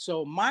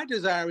 So my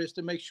desire is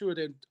to make sure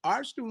that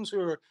our students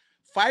who are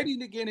fighting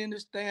to get into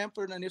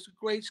Stanford, and it's a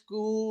great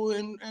school,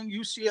 and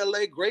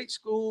UCLA, great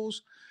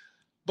schools,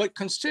 but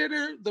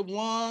consider the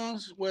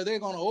ones where they're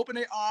going to open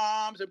their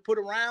arms and put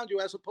around you,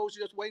 as opposed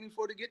to just waiting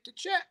for to get the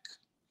check.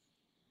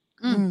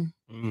 Mm.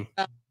 Mm.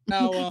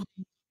 Now,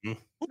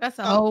 That's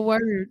a whole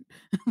word.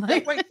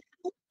 wait,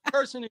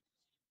 person in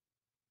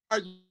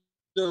charge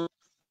of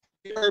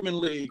the Urban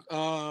League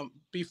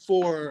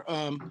before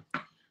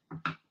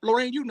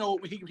Lorraine,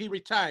 he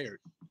retired.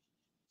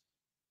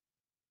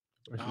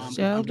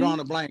 I'm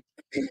drawing a blank.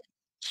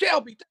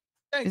 Shelby,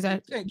 Is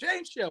that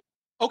James Shelby.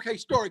 Okay,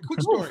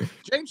 quick story.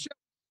 James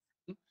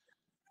Shelby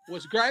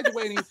was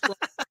graduating from.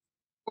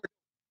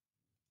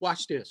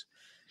 Watch this.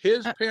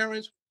 His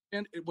parents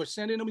were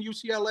sending him to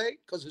UCLA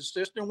because his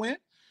sister went,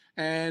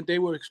 and they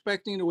were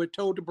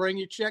told to bring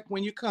your check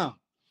when you come.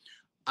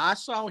 I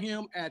saw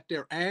him at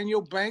their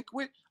annual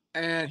banquet,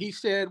 and he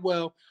said,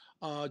 well,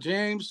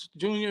 James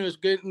Jr. is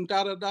getting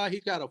da-da-da.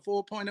 He's got a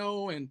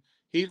 4.0, and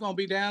he's going to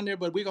be down there,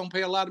 but we're going to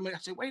pay a lot of money. I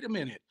said, wait a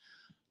minute.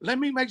 Let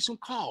me make some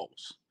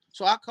calls.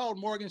 So I called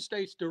Morgan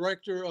State's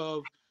director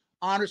of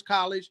Honors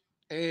College,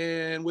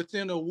 and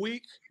within a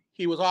week,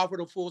 He was offered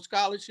a full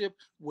scholarship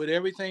with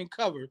everything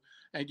covered.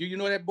 And you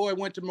know that boy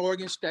went to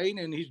Morgan State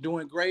and he's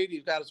doing great.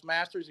 He's got his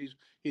master's.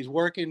 He's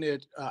working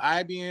at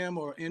IBM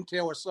or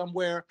Intel or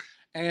somewhere.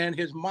 And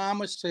his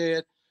mama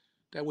said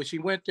that when she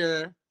went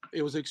there,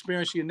 it was an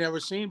experience she had never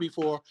seen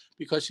before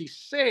because she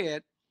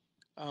said,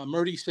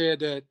 Murdy said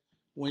that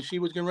when she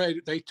was getting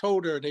ready, they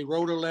told her, they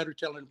wrote a letter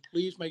telling her,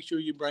 please make sure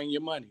you bring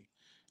your money.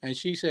 And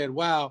she said,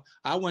 wow,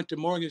 I went to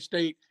Morgan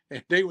State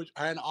and they were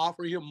trying to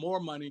offer him more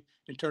money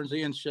in terms of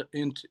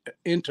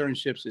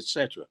internships,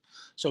 etc.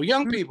 So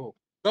young people,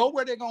 go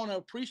where they're going to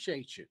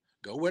appreciate you.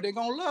 Go where they're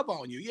going to love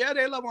on you. Yeah,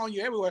 they love on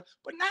you everywhere,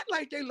 but not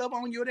like they love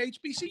on you at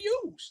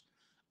HBCUs.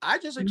 I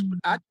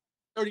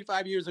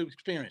 35 years of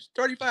experience,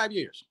 35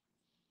 years.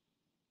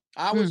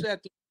 I was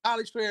at the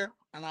college fair,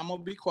 and I'm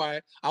going to be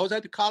quiet. I was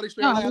at the college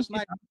fair last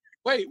night.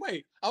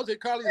 Wait. I was at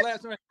college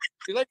last night.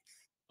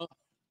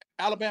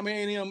 Alabama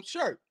A&M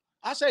shirt.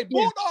 I say,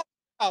 Bulldog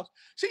house.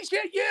 She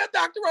said, yeah,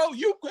 Dr. Rowe,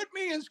 you put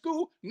me in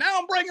school. Now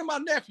I'm bringing my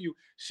nephew.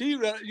 She,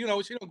 she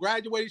don't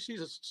graduate.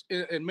 She's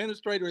an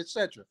administrator,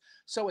 etc.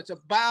 So it's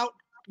about,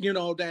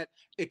 that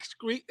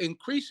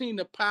increasing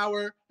the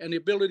power and the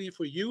ability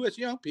for you as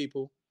young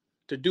people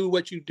to do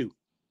what you do.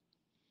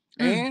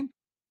 And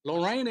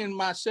Lorraine and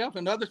myself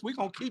and others, we're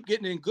going to keep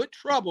getting in good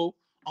trouble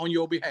on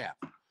your behalf.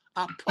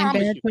 I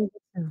promise you.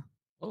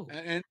 Oh.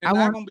 And I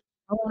want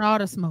all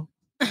the smoke.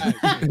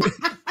 Okay.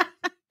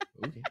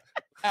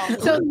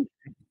 So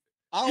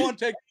I don't want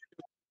to take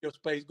your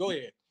space. Go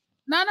ahead.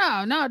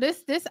 No.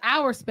 This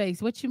our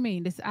space. What you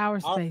mean? This our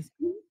space.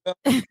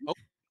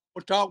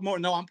 We'll talk more.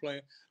 No, I'm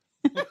playing.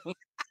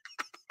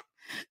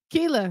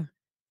 Keila.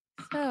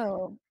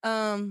 So,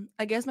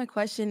 I guess my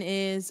question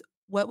is,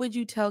 what would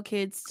you tell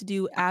kids to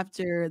do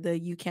after the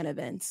UCAN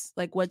events?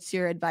 Like, what's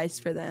your advice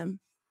for them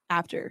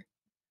after?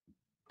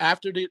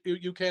 After the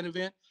UCAN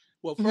event?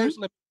 Well, first,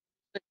 let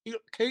me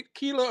say,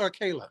 Keila or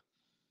Kayla?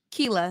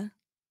 Keila.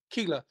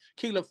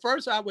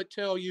 First, I would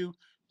tell you,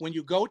 when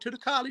you go to the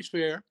college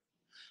fair,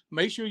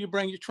 make sure you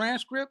bring your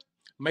transcript.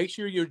 Make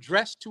sure you're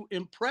dressed to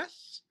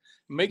impress.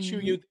 Make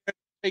sure you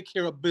take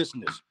care of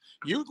business.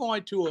 You're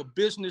going to a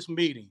business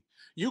meeting.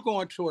 You're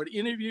going to an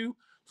interview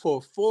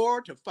for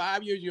 4 to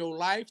 5 years of your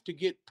life to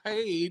get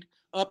paid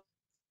up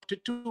to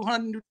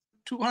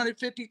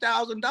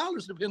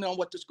 $250,000, depending on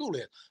what the school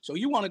is. So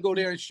you want to go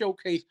there and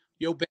showcase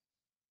your best.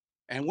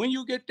 And when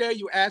you get there,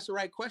 you ask the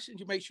right questions.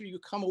 You make sure you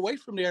come away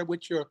from there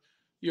with your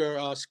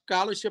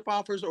scholarship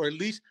offers, or at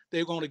least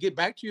they're going to get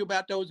back to you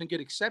about those and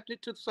get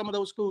accepted to some of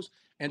those schools.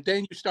 And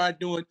then you start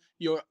doing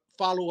your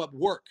follow-up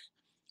work.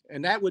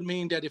 And that would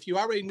mean that if you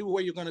already knew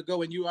where you're going to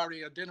go and you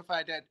already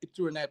identified that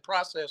during that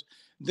process,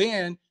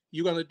 then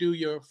you're going to do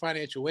your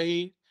financial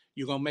aid.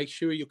 You're going to make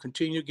sure you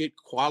continue to get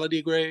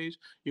quality grades.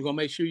 You're going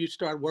to make sure you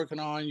start working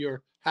on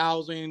your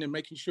housing and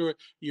making sure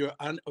you're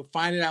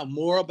finding out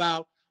more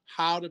about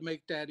how to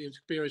make that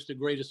experience the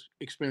greatest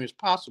experience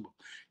possible.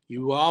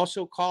 You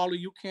also call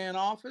the UCAN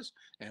office,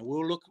 and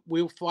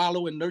we'll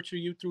follow and nurture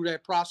you through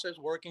that process,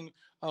 working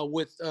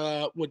with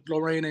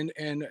Lorraine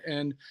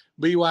and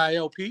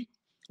BYLP.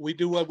 We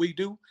do what we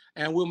do,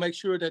 and we'll make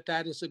sure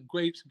that is a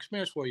great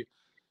experience for you.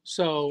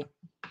 So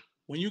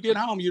when you get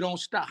home, you don't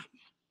stop.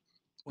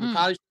 When the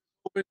college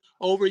is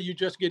over, you're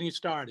just getting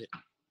started.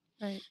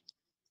 Right.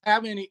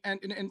 Have any and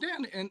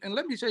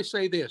let me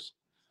say this.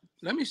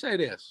 Let me say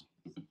this.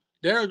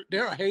 There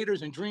are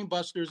haters and dream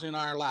busters in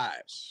our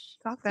lives.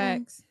 Talk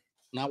facts.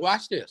 Now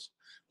watch this.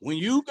 When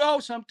you go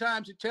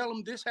sometimes and tell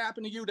them this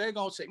happened to you, they're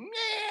gonna say, man,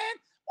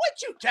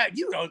 what you tell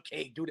you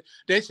can't do that.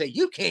 They say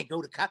you can't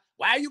go to college.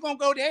 Why are you gonna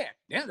go there?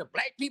 Then the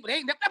black people,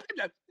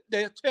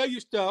 they'll tell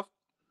you stuff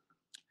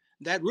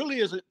that really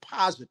isn't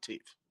positive.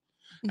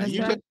 And you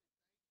just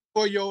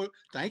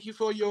thank you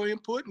for your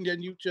input, and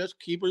then you just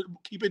keep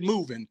it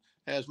moving,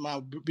 as my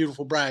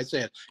beautiful bride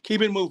said.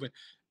 Keep it moving.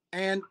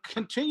 And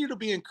continue to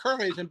be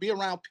encouraged and be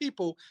around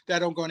people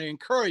that are going to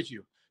encourage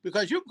you.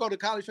 Because you can go to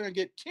college fair and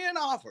get 10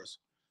 offers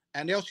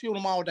and they'll shoot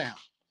them all down.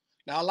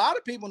 Now, a lot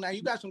of people, now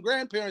you got some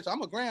grandparents.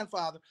 I'm a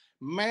grandfather.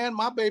 Man,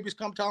 my babies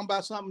come talking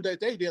about something that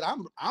they did.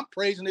 I'm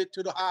praising it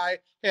to the high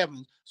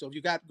heavens. So if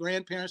you got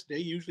grandparents, they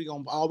usually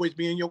going to always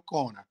be in your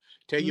corner.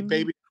 Tell your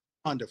baby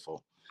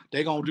wonderful.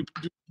 They're going to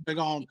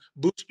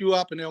boost you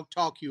up and they'll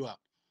talk you up.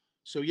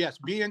 So yes,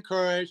 be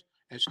encouraged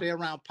and stay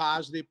around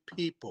positive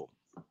people.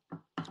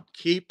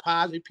 Keep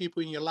positive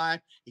people in your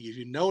life. If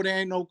you know they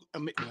ain't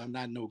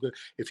not no good.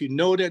 If you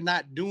know they're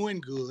not doing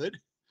good,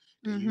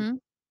 you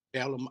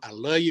tell them, I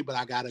love you, but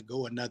I got to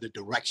go another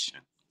direction.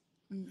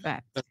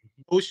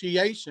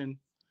 Association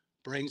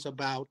brings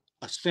about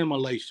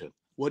assimilation.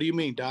 What do you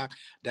mean, Doc?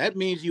 That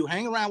means you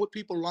hang around with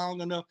people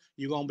long enough,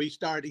 you're going to be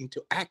starting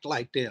to act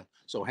like them.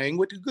 So hang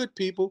with the good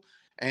people,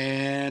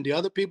 and the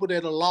other people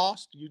that are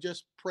lost, you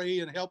just pray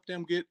and help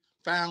them get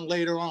found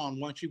later on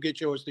once you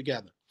get yours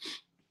together.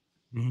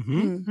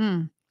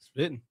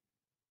 Spitting.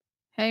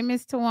 Hey,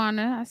 Miss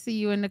Tawana, I see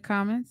you in the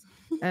comments.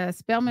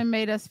 Spellman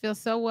made us feel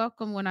so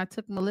welcome when I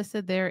took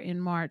Melissa there in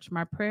March.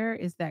 My prayer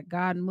is that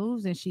God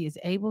moves and she is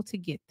able to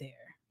get there.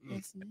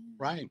 Yes, ma'am.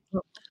 Right.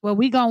 Well,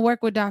 we gonna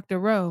work with Dr.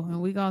 Rowe,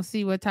 and we gonna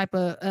see what type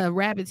of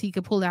rabbits he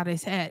could pull out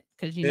his hat,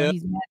 because you know Yeah.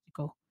 he's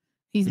magical.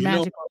 He's You know,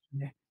 magical.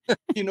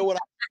 you know what?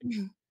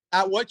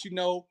 Not what you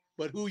know,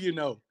 but who you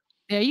know.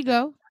 There you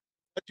go.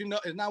 But you know,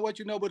 it's not what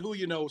you know, but who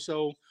you know.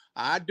 So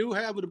I do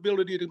have the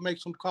ability to make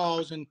some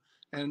calls, and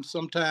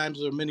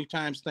sometimes or many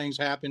times things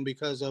happen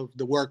because of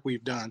the work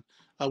we've done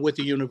with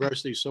the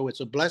university. So it's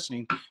a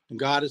blessing, and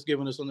God has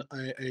given us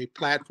a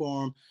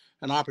platform,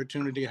 an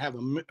opportunity to have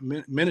a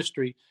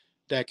ministry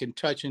that can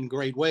touch in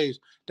great ways.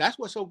 That's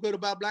what's so good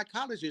about Black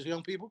colleges,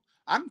 young people.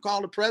 I can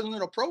call the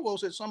president or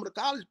provost at some of the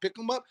colleges, pick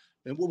him up,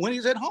 and when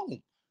he's at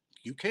home.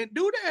 You can't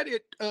do that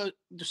at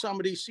some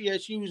of these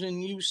CSUs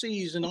and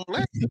UCs and all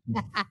that. You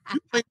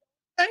ain't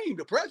paying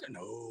the president.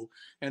 No.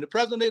 And the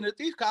president at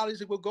these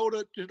colleges will go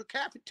to the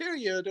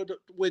cafeteria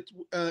with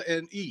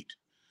and eat.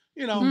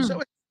 You know, so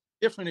it's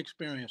a different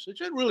experience. It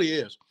just really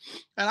is.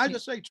 And I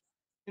just say,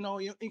 you know,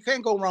 you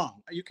can't go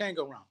wrong. You can't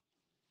go wrong.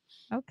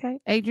 Okay,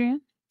 Adrian.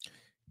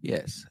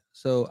 Yes.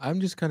 So I'm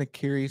just kind of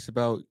curious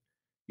about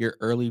your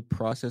early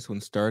process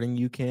when starting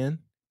UCAN,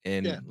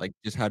 and like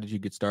just how did you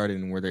get started,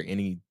 and were there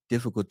any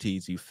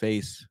difficulties you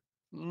face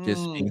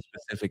just being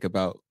specific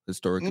about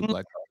historically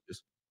Black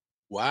colleges?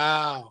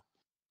 Wow.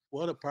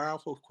 What a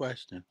powerful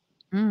question.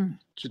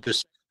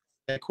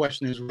 That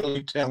question is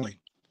really telling.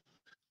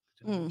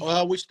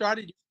 Well, we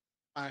started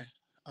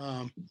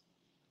in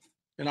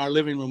our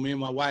living room, me and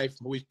my wife.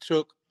 We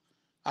took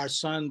our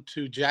son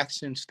to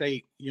Jackson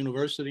State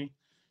University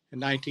in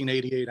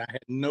 1988. I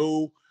had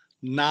no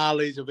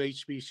knowledge of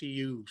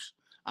HBCUs.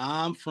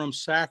 I'm from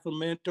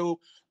Sacramento,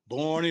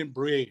 born and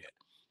bred.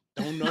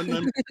 Don't know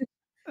nothing.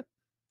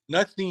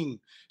 Nothing.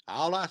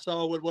 All I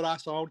saw was what I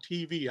saw on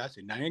TV. I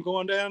said, I ain't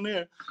going down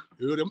there.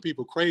 Dude, them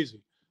people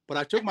crazy. But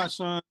I took my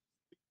son,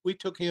 we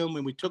took him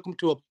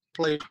to a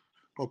place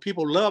where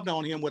people loved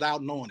on him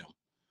without knowing him.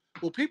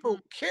 Well, people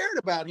cared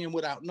about him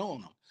without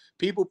knowing him.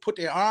 People put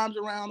their arms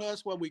around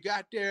us when we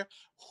got there.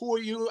 Who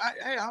are you?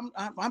 Hey,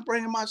 I'm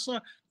bringing my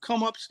son.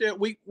 Come upstairs.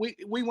 We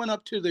went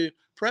up to the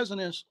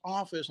president's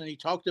office, and he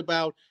talked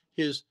about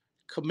his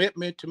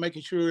commitment to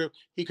making sure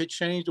he could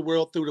change the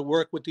world through the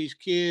work with these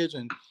kids,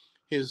 and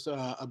his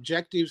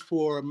objectives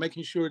for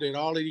making sure that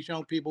all of these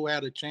young people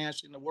had a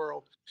chance in the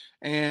world.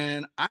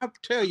 And I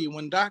tell you,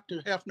 when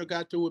Dr. Hefner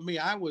got through with me,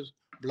 I was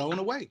blown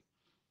away.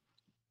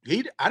 I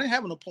didn't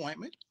have an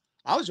appointment.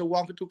 I was just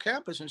walking through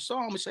campus and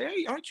saw him and say,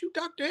 "Hey, aren't you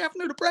Dr.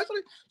 Hefner, the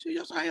president?" She said,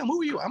 "Yes, I am.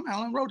 Who are you?" "I'm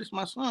Alan Rowe. This is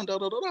my son." Da,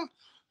 da, da,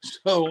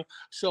 da.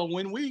 So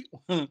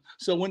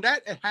when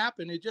that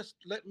happened, it just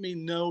let me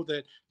know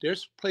that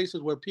there's places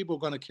where people are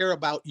going to care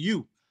about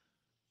you,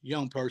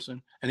 young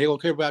person, and they're going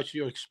to care about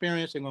your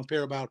experience. They're going to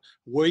care about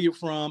where you're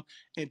from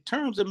in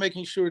terms of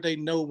making sure they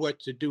know what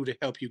to do to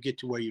help you get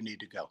to where you need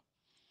to go.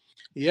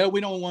 Yeah,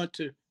 we don't want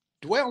to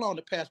dwell on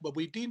the past, but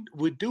we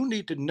do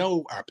need to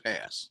know our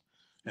past.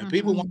 And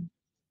people want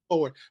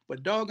forward.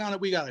 But doggone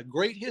it, we got a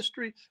great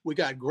history. We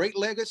got great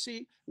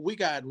legacy. We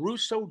got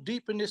roots so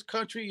deep in this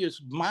country,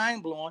 it's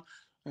mind blowing.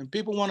 And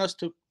people want us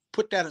to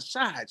put that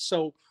aside.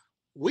 So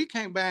we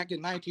came back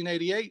in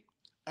 1988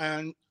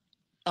 and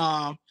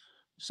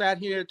sat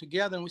here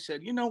together, and we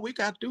said, you know, we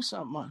got to do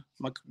something.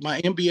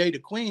 My MBA to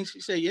Queens, she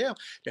said, yeah,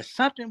 there's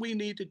something we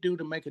need to do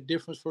to make a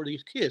difference for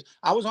these kids.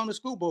 I was on the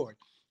school board,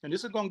 and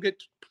this is going to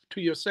get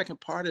to your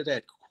second part of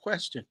that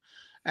question.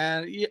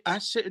 And I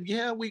said,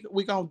 yeah, we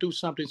going to do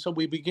something. So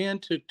we began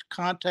to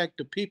contact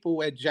the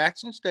people at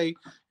Jackson State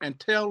and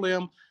tell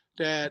them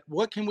that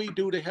what can we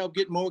do to help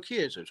get more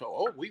kids? And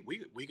so,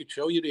 we could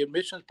show you the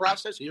admissions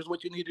process. Here's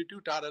what you need to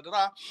do, da, da, da,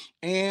 da.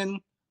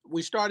 And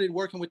we started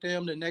working with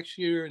them the next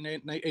year. In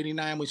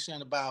 89, we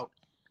sent about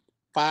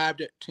 5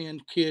 to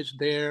 10 kids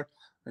there.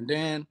 And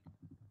then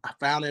I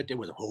found out there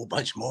was a whole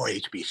bunch more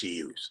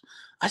HBCUs.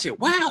 I said,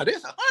 wow,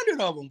 there's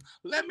 100 of them.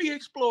 Let me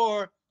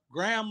explore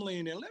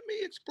Grambling, and let me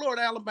explore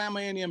the Alabama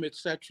A&M,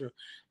 etc.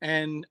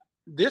 And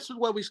this is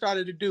what we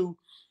started to do.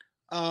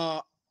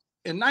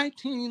 In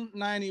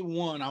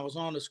 1991, I was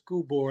on the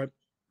school board,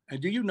 and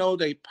do you know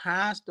they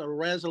passed a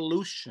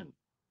resolution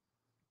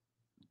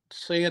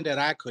saying that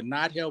I could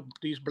not help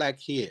these Black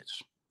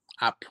kids.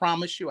 I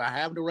promise you, I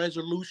have the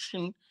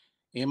resolution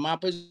in my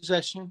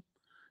possession.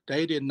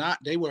 They did not,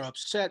 they were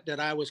upset that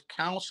I was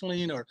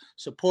counseling or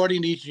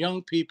supporting these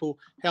young people,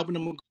 helping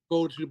them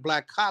go to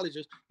Black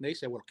colleges. And they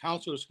said, well,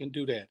 counselors can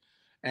do that.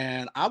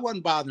 And I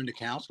wasn't bothering the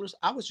counselors.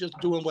 I was just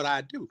doing what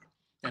I do.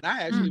 And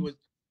I actually was,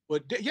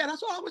 yeah,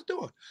 that's all I was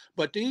doing.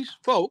 But these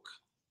folk,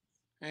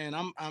 and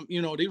I'm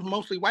these were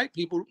mostly white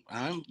people.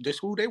 That's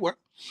who they were.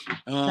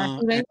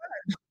 That's who they were.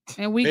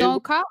 And we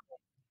gonna call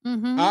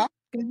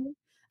it.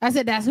 I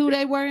said, that's who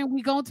they were, and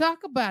we gonna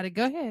talk about it.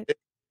 Go ahead.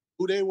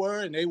 Who they were,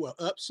 and they were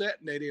upset,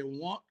 and they didn't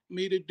want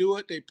me to do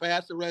it. They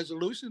passed the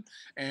resolution,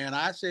 and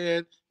I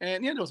said,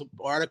 and there was an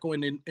article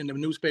in the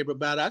newspaper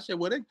about it. I said,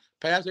 well, they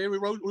passed every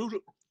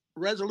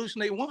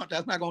resolution they want.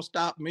 That's not going to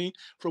stop me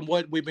from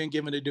what we've been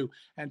given to do.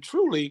 And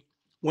truly,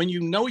 when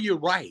you know you're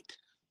right,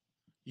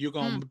 you're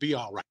going to be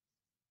all right.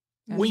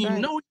 That's when you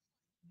know you're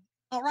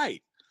all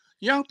right,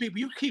 Young people,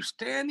 you keep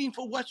standing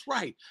for what's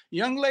right.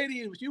 Young lady,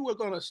 if you were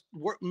going to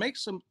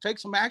take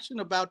some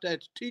action about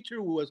that teacher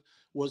who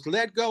was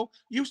let go,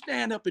 you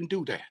stand up and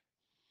do that.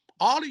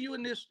 All of you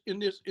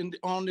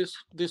on this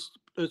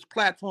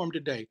platform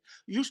today,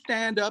 you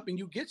stand up and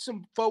you get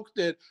some folks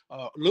that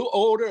are a little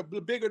older, a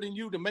little bigger than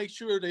you, to make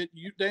sure that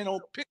they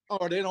don't pick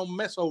or they don't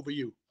mess over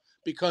you,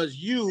 because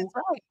you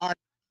are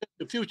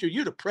the future.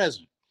 You're the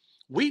present.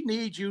 We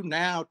need you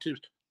now to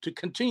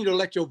continue to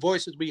let your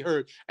voices be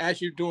heard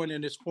as you're doing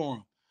in this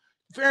forum.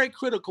 Very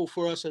critical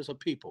for us as a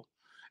people.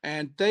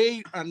 And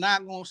they are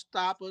not going to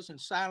stop us and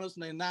silence.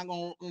 And they're not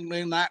going to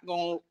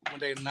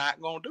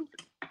do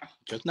it.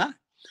 Just not.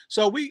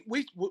 So we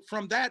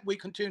from that we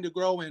continue to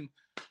grow, and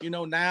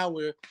now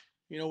we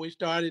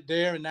started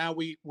there, and now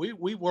we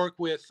work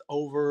with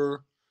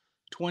over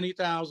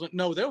 20,000.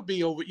 No, there'll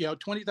be over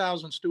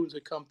 20,000 students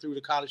that come through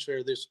the college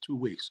fair this 2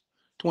 weeks.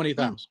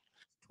 20,000.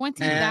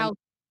 20,000.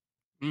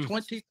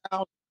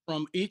 20,000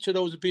 from each of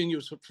those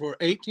venues for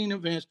 18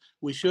 events.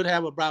 We should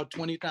have about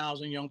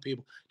 20,000 young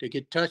people to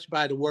get touched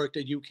by the work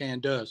that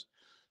UCAN does.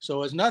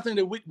 So it's nothing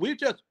that we're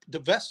just the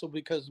vessel,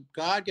 because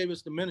God gave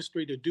us the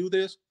ministry to do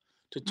this,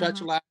 to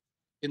touch lives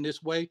in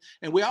this way.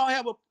 And we all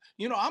have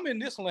I'm in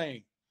this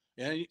lane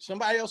and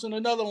somebody else in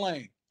another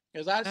lane.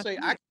 As I say,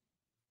 I can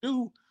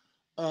do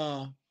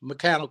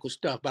mechanical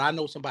stuff, but I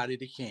know somebody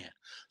that can.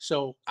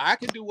 So I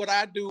can do what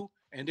I do,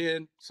 and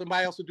then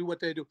somebody else will do what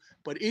they do.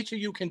 But each of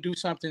you can do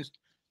something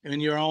in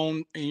your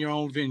own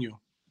venue.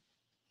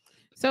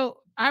 So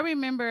I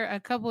remember a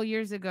couple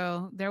years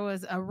ago, there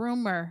was a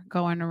rumor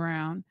going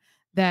around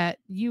that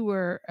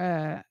your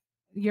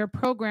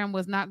program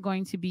was not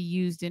going to be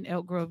used in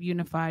Elk Grove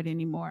Unified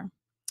anymore.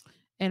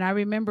 And I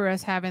remember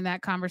us having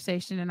that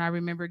conversation, and I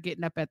remember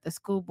getting up at the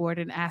school board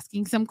and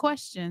asking some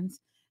questions,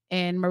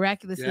 and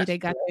miraculously they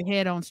got their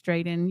head on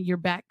straight, and you're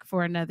back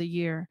for another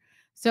year.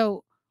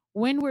 So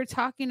when we're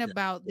talking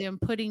about them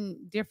putting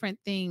different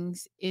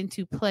things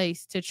into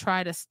place to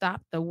try to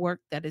stop the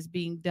work that is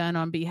being done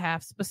on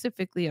behalf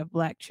specifically of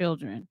Black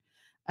children,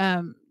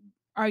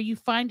 are you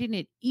finding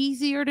it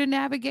easier to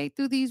navigate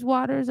through these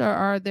waters, or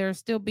are there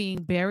still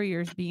being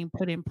barriers being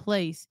put in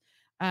place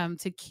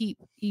to keep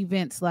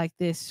events like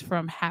this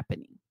from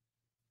happening?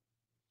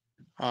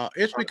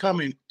 It's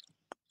becoming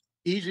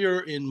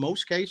easier in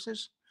most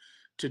cases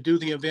to do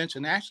the events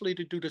and actually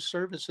to do the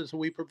services that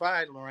we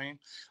provide, Lorraine.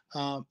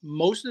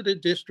 Most of the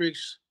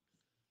districts,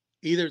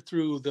 either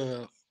through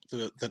the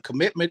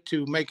commitment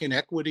to making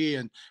equity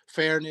and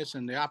fairness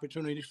and the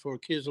opportunities for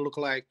kids to look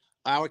like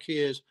our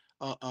kids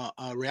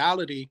a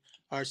reality,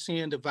 are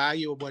seeing the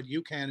value of what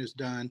UCAN has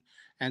done.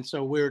 And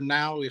so we're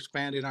now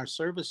expanding our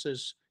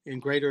services in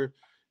greater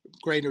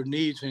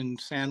needs in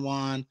San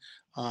Juan,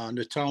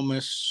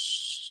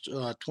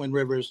 Natomas, Twin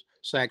Rivers,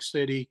 Sac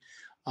City,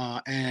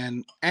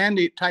 and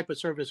the type of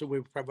service that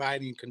we're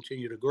providing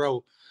continue to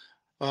grow.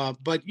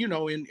 But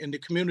in the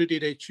community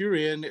that you're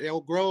in,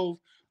 Elk Grove,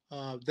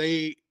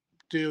 they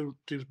do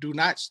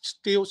not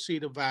still see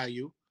the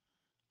value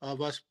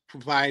of us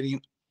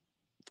providing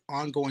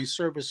ongoing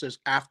services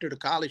after the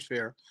college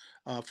fair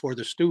for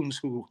the students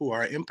who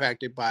are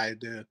impacted by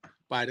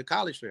the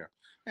college fair.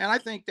 And I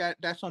think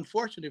that's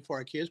unfortunate for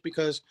our kids,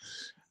 because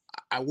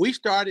we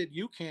started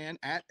UCAN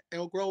at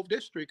Elk Grove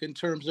District in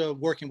terms of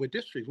working with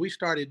districts. We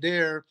started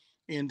there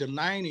in the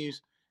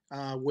 90s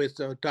with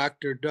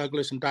Dr.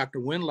 Douglas and Dr.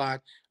 Winlock,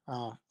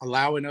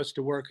 allowing us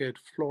to work at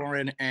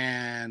Florin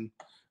and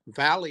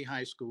Valley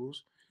High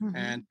Schools,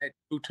 and that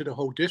grew to the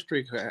whole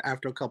district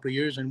after a couple of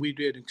years. And we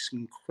did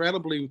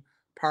incredibly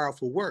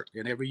powerful work.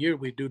 And every year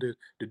we do the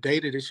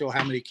data to show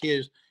how many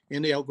kids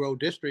in the Elk Grove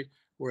District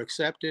were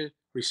accepted,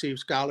 received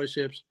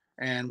scholarships,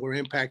 and were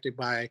impacted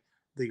by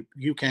the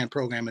UCAN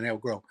program in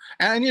Elk Grove.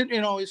 And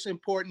it's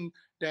important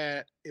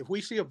that if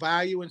we see a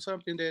value in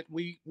something, that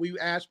we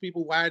ask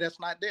people why that's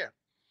not there.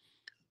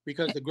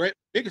 Because the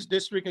biggest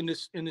district in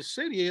the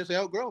city is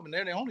Elk Grove, and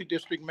they're the only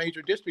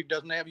major district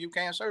doesn't have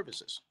UCAN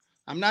services.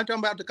 I'm not talking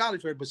about the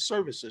college fair, but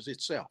services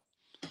itself.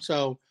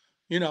 So,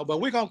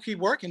 but we're gonna keep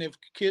working. If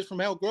kids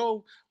from Elk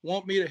Grove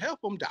want me to help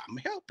them, I'm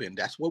helping.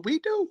 That's what we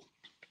do.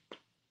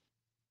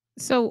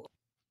 So,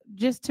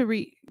 just to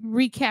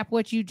recap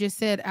what you just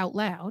said out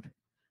loud,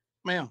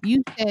 ma'am,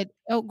 you said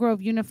Elk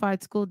Grove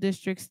Unified School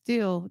District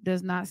still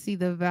does not see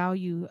the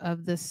value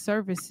of the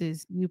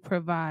services you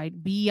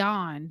provide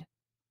beyond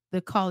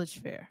the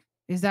college fair.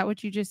 Is that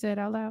what you just said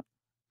out loud?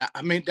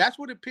 I mean, that's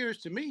what it appears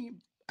to me.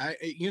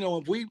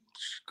 If we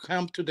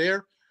come to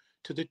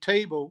the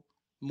table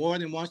more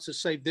than once to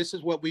say this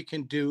is what we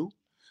can do.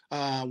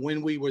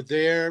 When we were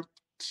there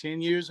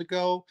 10 years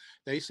ago,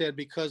 they said,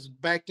 because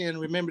back then,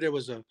 remember, there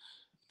was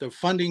the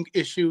funding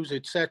issues,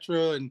 et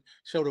cetera, and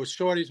so there was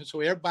shortage, and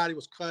so everybody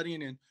was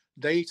cutting, and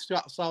they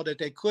saw that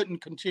they couldn't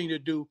continue to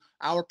do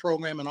our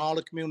program and all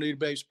the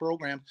community-based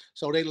programs,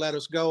 so they let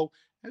us go.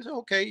 I said,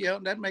 okay, yeah,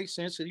 that makes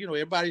sense. And,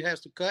 everybody has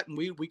to cut, and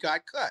we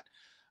got cut.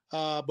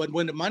 But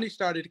when the money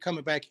started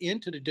coming back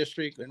into the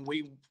district and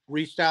we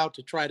reached out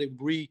to try to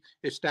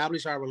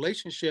reestablish our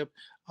relationship,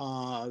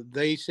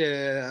 they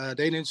said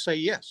they didn't say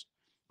yes.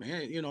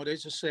 man, they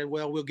just said,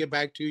 well, we'll get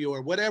back to you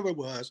or whatever it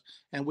was.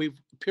 And we've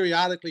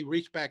periodically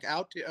reached back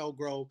out to Elk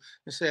Grove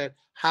and said,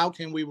 how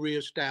can we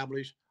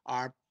reestablish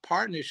our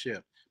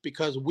partnership?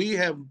 Because we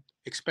have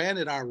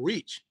expanded our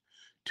reach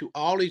to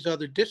all these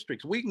other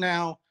districts. We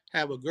now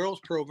have a girls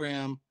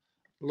program,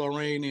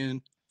 Lorraine,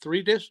 in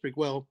 3 districts,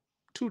 well,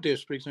 2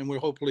 districts, and we're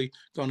hopefully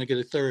going to get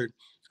a third.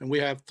 And we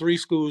have 3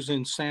 schools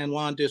in San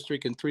Juan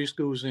district and 3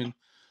 schools in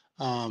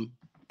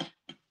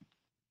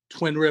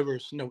Twin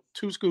Rivers. No,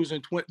 2 schools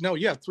in Twin.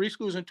 3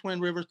 schools in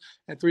Twin Rivers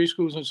and 3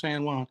 schools in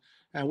San Juan.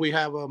 And we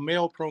have a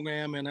male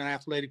program and an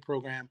athletic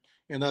program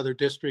in other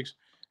districts.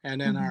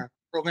 And then our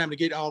program to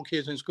get all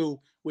kids in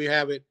school, we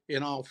have it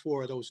in all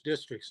 4 of those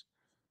districts.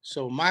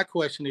 So my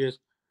question is,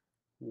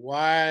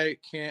 why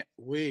can't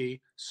we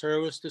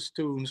service the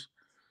students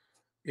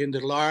in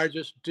the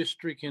largest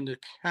district in the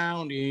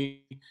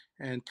county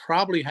and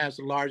probably has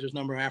the largest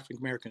number of African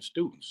American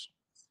students?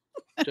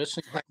 Just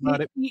think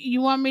about it.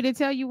 You want me to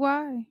tell you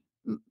why?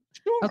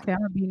 Sure. Okay, I'm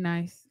gonna be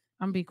nice.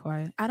 I'm gonna be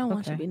quiet. I don't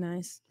want you to be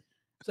nice.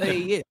 Say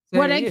it.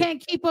 Well, they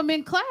can't keep them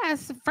in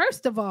class.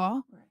 First of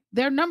all,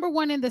 they're number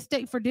 1 in the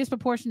state for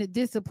disproportionate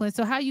discipline.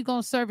 So how you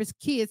gonna service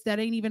kids that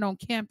ain't even on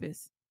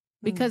campus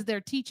because their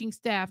teaching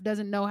staff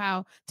doesn't know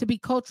how to be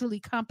culturally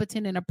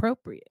competent and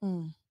appropriate?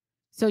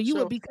 So you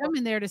would be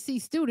coming there to see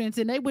students,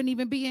 and they wouldn't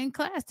even be in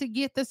class to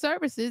get the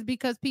services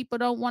because people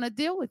don't want to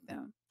deal with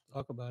them.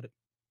 Talk about it.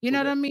 You know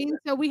what I mean?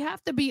 So we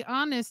have to be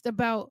honest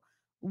about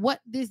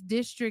what this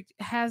district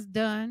has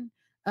done,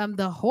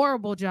 the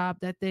horrible job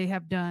that they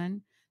have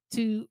done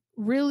to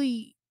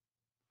really,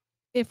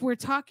 if we're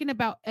talking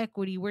about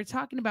equity, we're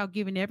talking about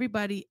giving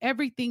everybody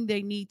everything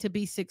they need to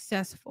be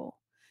successful.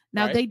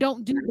 Now, they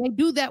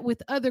do that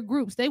with other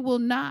groups. They will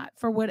not,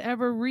 for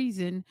whatever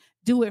reason,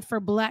 do it for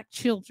Black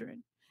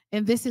children.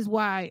 And this is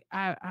why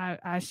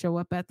I show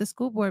up at the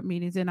school board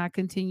meetings and I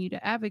continue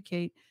to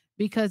advocate,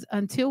 because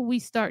until we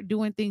start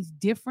doing things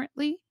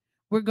differently,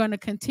 we're going to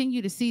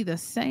continue to see the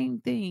same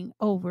thing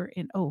over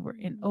and over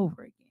and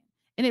over again.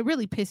 And it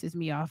really pisses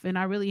me off. And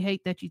I really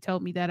hate that you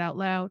told me that out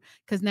loud,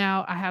 because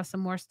now I have some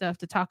more stuff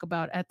to talk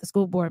about at the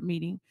school board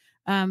meeting.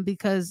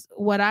 Because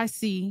what I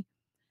see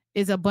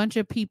is a bunch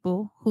of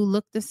people who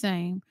look the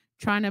same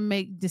trying to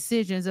make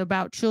decisions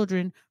about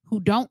children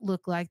who don't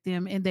look like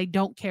them and they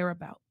don't care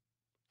about.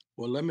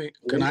 Well,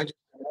 can I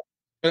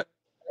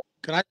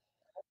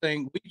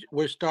think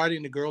we're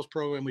starting the girls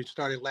program we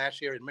started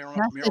last year in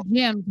Maryland. That's the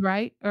gyms,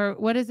 right? Or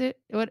what is it?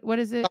 What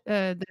is it?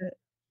 The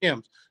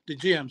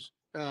gyms.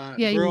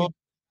 Girls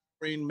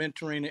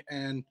mentoring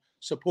and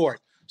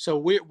support. So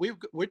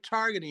we're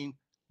targeting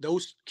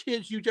those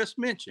kids you just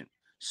mentioned,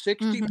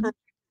 60 per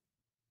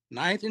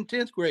 9th and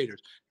 10th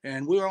graders,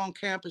 and we're on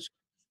campus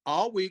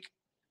all week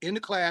in the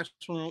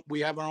classroom.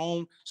 We have our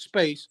own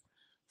space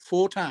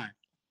full time,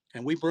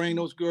 and we bring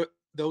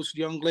those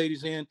young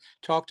ladies in,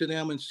 talk to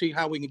them, and see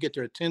how we can get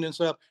their attendance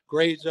up,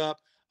 grades up,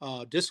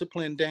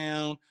 discipline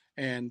down,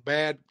 and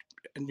bad,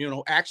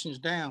 actions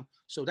down.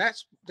 So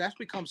that's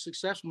become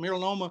successful.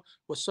 Melanoma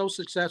was so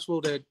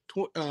successful that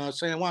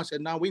San Juan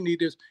said, "No, we need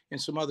this in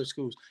some other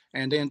schools."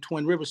 And then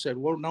Twin Rivers said,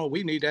 "Well, no,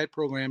 we need that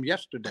program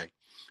yesterday."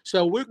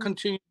 So we're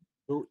continuing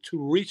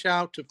to reach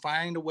out to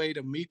find a way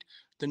to meet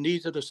the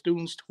needs of the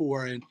students who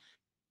are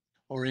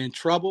in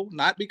trouble,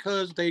 not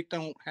because they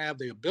don't have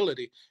the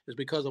ability, it's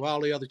because of all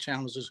the other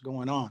challenges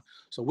going on.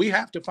 So we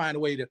have to find a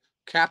way to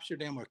capture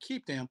them or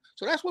keep them.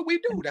 So that's what we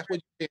do. That's what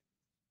you do.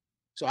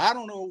 So I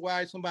don't know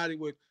why somebody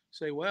would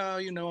say,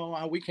 well,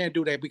 we can't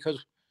do that,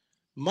 because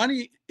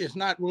money is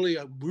not really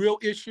a real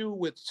issue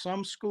with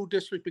some school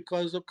districts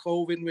because of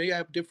COVID. We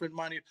have different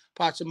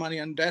pots of money,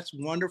 and that's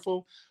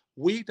wonderful.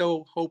 We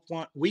though hope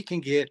we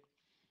can get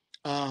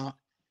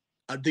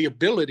the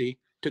ability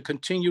to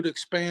continue to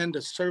expand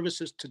the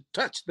services to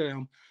touch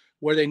them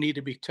where they need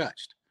to be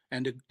touched.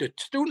 And the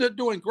students are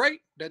doing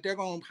great, that they're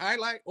going to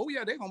highlight. Oh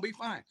yeah, they're going to be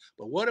fine.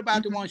 But what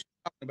about the ones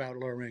you're talking about,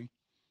 Lorraine?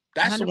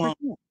 That's 100%. The one.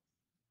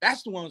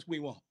 That's the ones we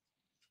want.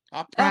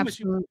 I promise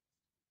you.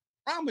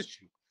 Promise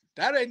you.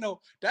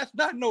 That's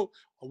not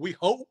we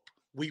hope,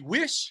 we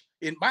wish,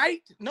 it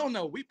might.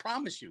 No, we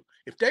promise you.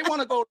 If they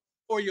want to go to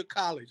a 4-year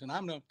college, and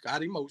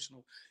got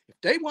emotional. If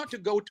they want to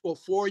go to a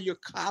 4-year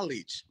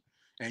college,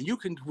 and you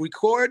can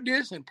record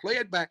this and play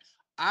it back,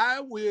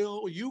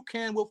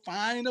 we'll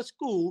find a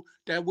school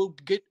that will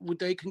get what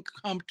they can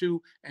come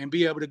to and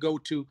be able to go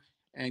to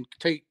and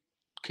take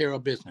care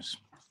of business.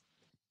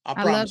 I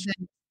promise.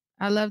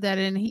 I love that.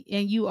 And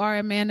you are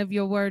a man of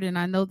your word. And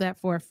I know that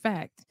for a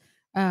fact,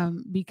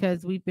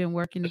 because we've been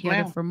working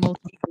together for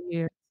multiple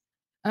years.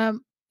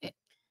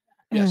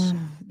 Yes.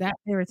 That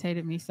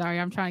irritated me. Sorry.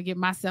 I'm trying to get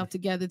myself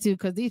together too,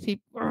 because these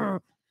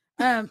people,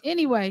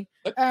 anyway,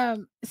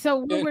 so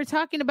when we're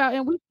talking about,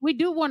 and we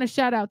do want to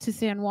shout out to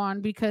San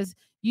Juan, because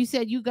you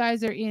said you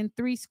guys are in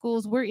 3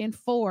 schools. We're in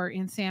 4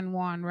 in San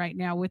Juan right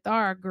now with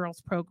our girls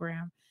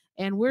program.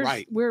 And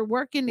we're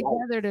working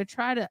together to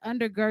try to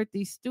undergird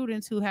these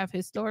students who have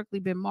historically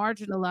been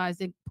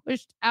marginalized and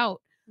pushed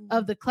out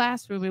of the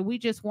classroom, and we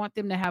just want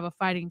them to have a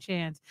fighting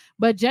chance.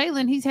 But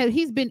Jalen,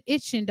 he's been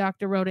itching,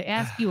 Dr. Rowe, to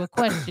ask you a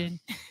question.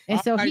 And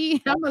so I'm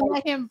gonna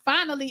let him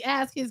finally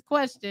ask his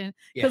question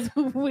because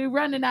we're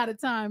running out of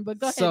time. But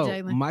go ahead,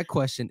 Jalen. My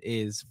question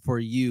is for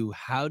you: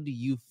 how do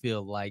you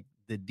feel like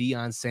the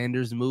Deion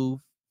Sanders move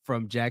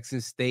from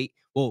Jackson State?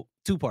 Well,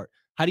 two-part.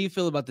 How do you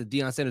feel about the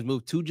Deion Sanders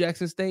move to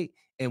Jackson State?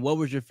 And what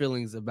was your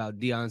feelings about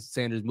Deion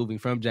Sanders moving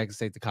from Jackson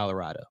State to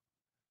Colorado?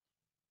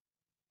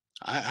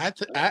 I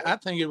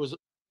think it was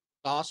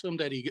awesome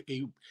that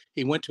he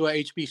went to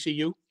a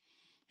HBCU.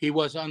 He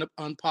was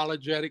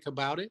unapologetic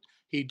about it.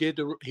 He did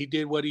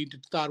what he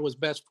thought was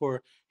best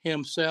for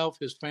himself,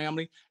 his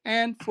family,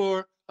 and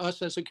for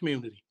us as a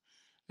community.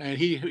 And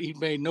he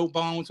made no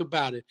bones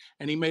about it.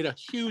 And he made a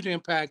huge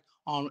impact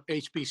on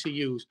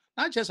HBCUs,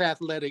 not just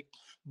athletic,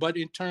 but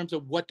in terms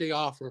of what they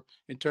offer,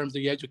 in terms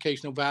of the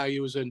educational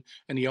values and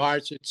the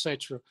arts,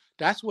 etc.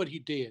 That's what he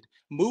did.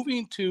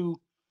 Moving to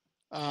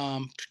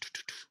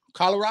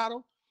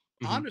Colorado,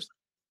 I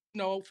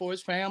understand, for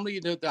his family,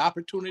 the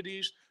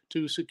opportunities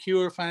to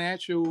secure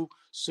financial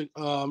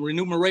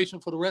remuneration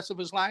for the rest of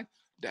his life.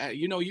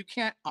 You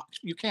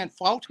can't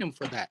fault him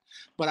for that.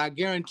 But I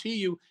guarantee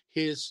you,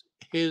 he's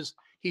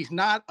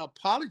not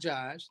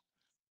apologized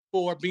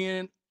for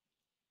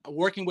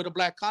working with a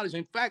black college.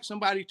 In fact,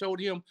 somebody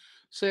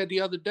said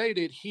the other day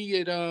that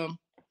he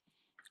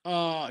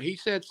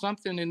said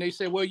something, and they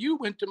said, "Well, you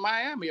went to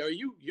Miami, or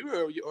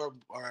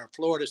or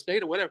Florida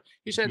State, or whatever."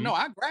 He said, "No,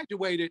 I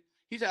graduated."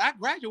 He said, "I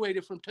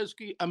graduated from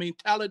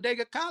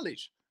Talladega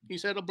College." He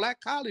said, "A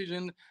black college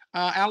in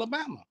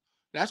Alabama."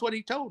 That's what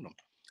he told them.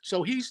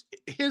 So his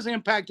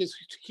impact is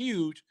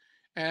huge,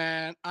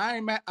 and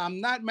I'm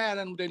not mad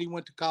at him that he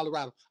went to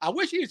Colorado. I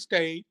wish he had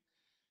stayed,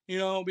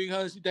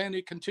 because then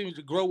it continues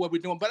to grow what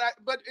we're doing.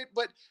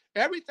 But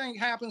everything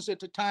happens at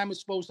the time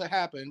it's supposed to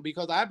happen,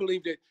 because I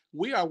believe that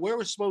we are where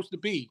we're supposed to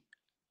be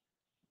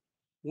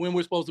when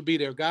we're supposed to be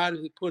there. God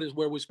has put us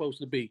where we're supposed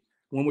to be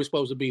when we're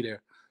supposed to be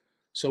there.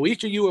 So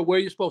each of you are where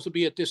you're supposed to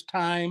be at this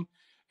time.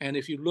 And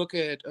if you look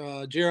at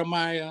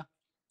Jeremiah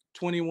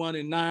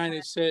 21:9,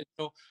 it said,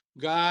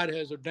 God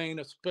has ordained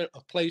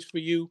a place for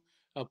you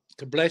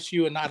to bless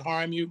you and not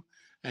harm you.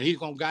 And he's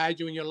going to guide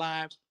you in your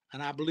lives.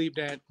 And I believe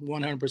that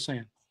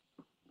 100%.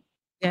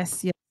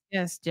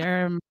 Yes.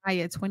 Jeremiah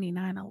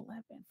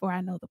 29:11. For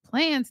I know the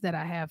plans that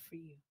I have for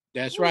you.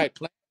 That's right.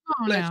 Come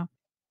on now.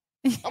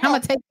 I'm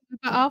going to take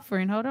the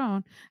offering. Hold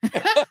on.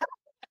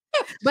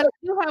 But I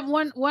do have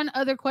one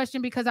other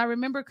question, because I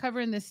remember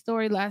covering this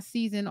story last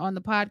season on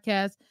the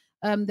podcast.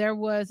 There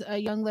was a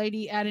young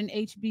lady at an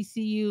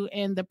HBCU,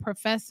 and the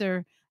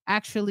professor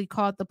actually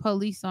called the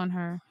police on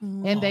her,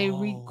 and they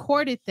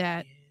recorded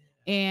that,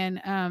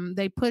 and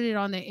they put it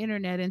on the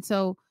internet. And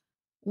so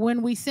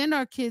when we send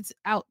our kids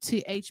out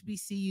to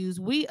HBCUs,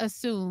 we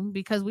assume,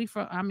 because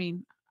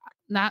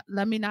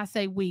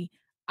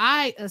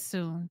I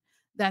assume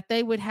that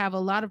they would have a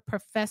lot of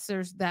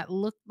professors that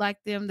looked like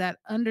them, that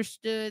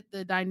understood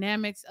the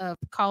dynamics of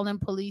calling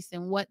police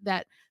and what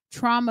that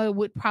trauma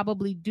would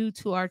probably do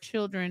to our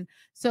children.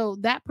 So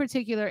that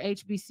particular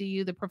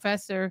HBCU, the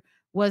professor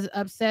was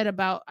upset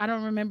about, I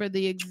don't remember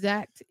the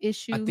exact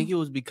issue. I think it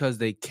was because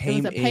they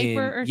came in.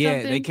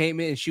 They came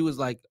in and she was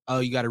like, "Oh,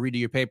 you got to redo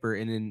your paper,"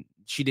 and then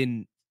she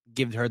didn't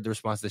give her the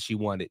response that she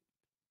wanted.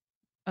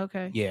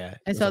 Okay. Yeah.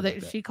 And so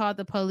she called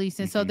the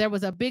police. And so there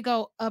was a big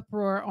old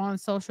uproar on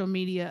social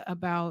media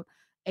about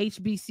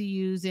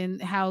HBCUs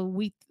and how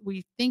we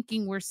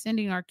thinking we're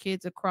sending our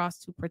kids across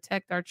to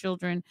protect our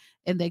children,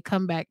 and they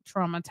come back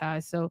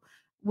traumatized. So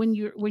when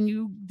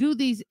you do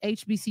these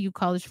HBCU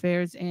college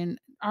fairs, and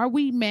are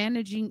we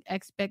managing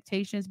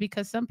expectations?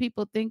 Because some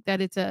people think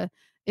that it's a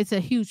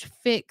huge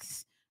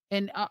fix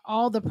and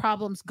all the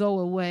problems go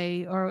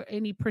away, or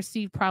any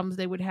perceived problems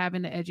they would have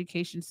in the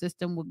education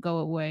system would go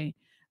away.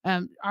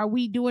 Are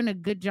we doing a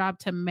good job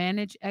to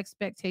manage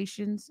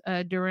expectations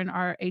during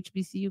our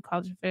HBCU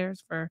college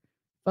affairs for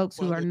folks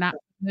who are not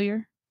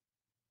familiar?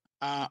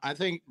 I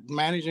think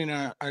managing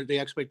the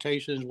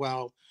expectations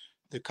while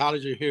the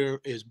college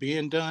here is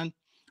being done,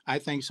 I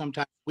think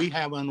sometimes we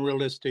have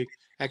unrealistic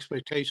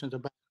expectations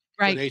about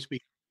what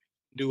HBCU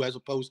do, as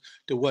opposed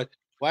to what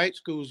white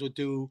schools would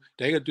do.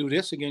 They would do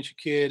this against your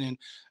kid,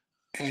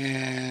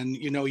 and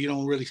you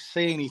don't really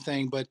say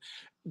anything. But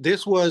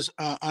this was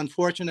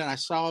unfortunate. I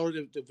saw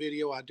the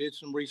video. I did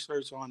some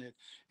research on it,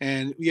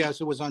 and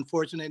yes, it was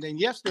unfortunate. And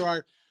yes, there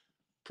are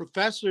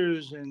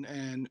professors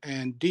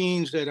and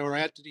deans that are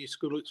at these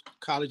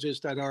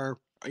colleges that are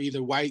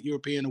either white,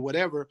 European, or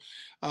whatever.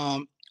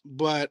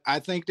 But I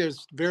think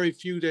there's very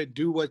few that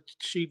do what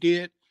she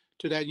did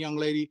to that young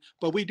lady.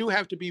 But we do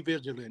have to be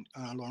vigilant,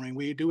 Lauren.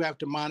 We do have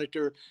to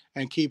monitor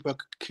and keep a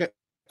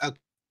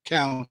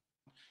account.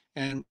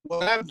 And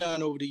what I've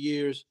done over the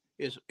years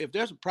is, if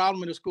there's a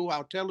problem in the school,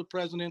 I'll tell the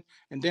president,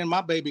 and then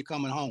my baby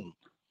coming home,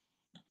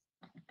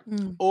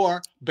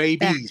 or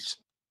babies,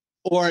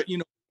 or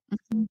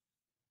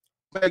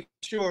make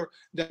sure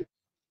that,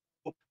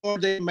 or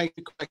they make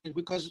the correction,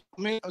 because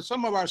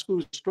some of our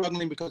schools are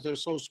struggling because they're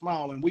so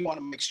small, and we want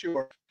to make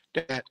sure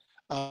that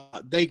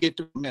they get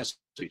the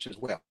message as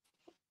well.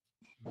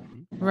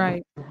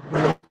 Right.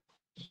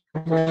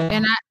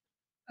 And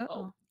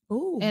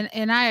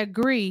I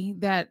agree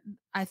that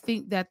I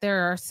think that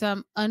there are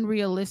some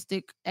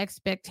unrealistic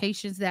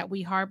expectations that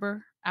we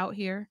harbor out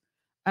here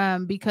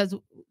because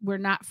we're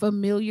not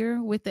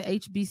familiar with the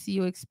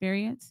HBCU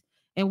experience,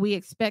 and we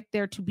expect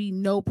there to be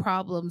no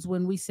problems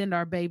when we send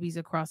our babies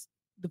across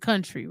the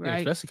country, right? Yeah,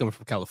 especially coming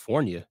from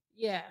California.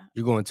 Yeah.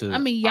 You're going to. I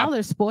mean, y'all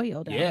are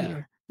spoiled out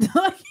here.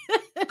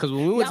 Because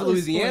when we went to Y'all are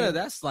Louisiana, spoiled.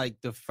 that's like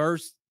the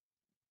first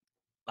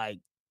like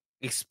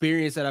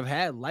experience that I've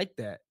had like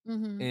that.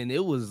 Mhm. And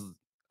it was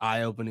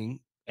eye-opening.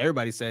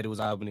 Everybody said it was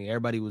eye-opening.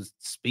 Everybody was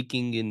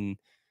speaking and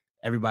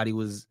everybody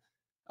was,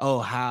 oh,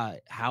 how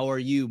are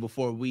you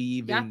before we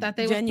even. Y'all thought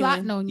they were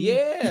plotting on you.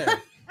 Yeah.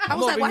 I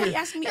was like, over why here. are you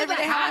asking me every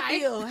day how I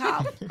feel?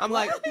 How? I'm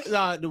like,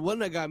 the one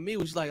that got me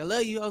was like, I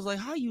love you. I was like,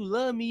 how you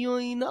love me? You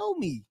don't even know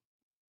me.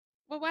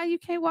 Well, why you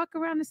can't walk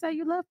around and say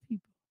you love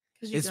people?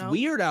 It's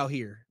weird out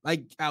here.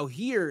 Like out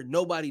here,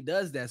 nobody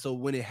does that. So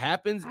when it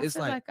happens, I it's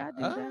feel like, I do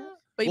that.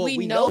 But well,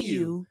 we know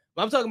you.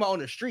 But I'm talking about on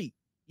the street.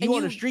 You And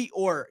on the you- street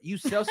or you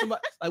sell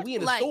somebody like we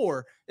in the Like-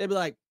 store, they'd be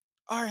like,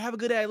 all right, have a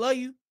good day. I love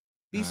you.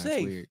 Be Nah, that's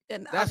safe. weird.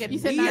 And, That's okay, You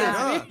said nah, nah,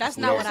 huh? that's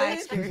You not know what what I'm I saying?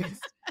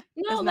 experienced.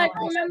 No, That's like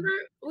not what I remember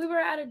we were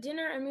at a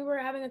dinner and we were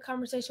having a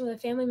conversation with a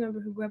family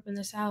member who grew up in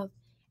the South,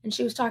 and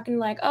she was talking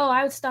like, "Oh,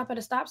 I would stop at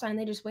a stop sign,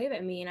 they just wave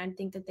at me, and I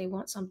think that they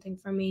want something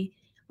from me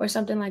or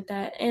something like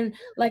that." And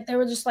like they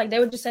would just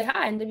say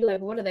hi, and they'd be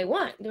like, "What do they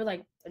want?" They were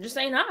like, "They're just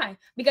saying hi."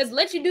 Because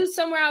let you do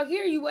somewhere out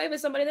here, you wave at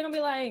somebody, they're gonna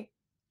be like,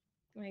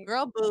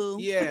 Girl, boo.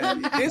 Yeah.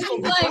 It's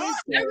gonna be like fun.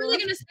 they're really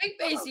gonna stink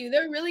face you.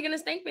 They're really gonna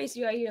stink face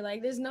you out here.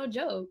 Like there's no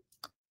joke.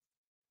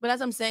 But as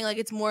I'm saying, like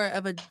it's more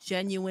of a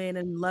genuine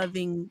and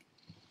loving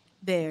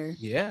there.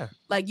 Yeah.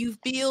 Like you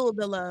feel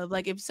the love.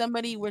 Like if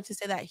somebody were to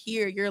say that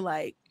here, you're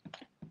like,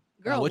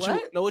 girl, Now,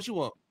 what? what you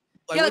want?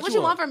 Yeah, like what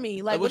you want from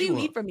me? Like, what do you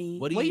want? need from me?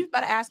 What What do are you you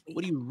about to ask me?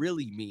 What do you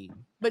really mean?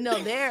 But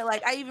no, there,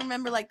 like I even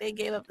remember like they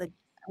gave up when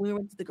we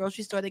went to the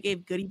grocery store, they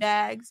gave goodie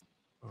bags.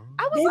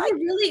 I was like,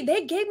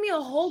 they gave me a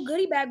whole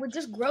goodie bag with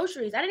just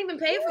groceries. I didn't even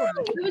pay for them.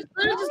 It was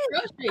literally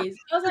just groceries.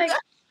 I was like,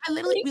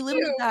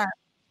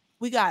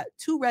 we got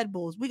 2 Red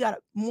Bulls. We got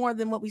more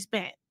than what we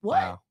spent. What?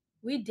 Wow.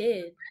 we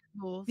did.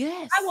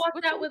 Yes. I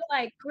walked out with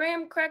like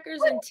graham crackers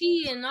and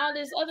tea and all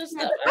this other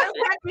stuff.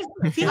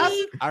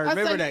 I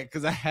remember that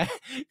because that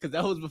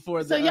was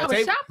before So the y'all was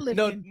table.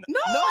 shoplifting.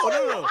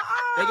 No.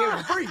 They gave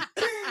it free.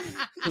 It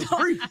was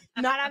free.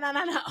 No.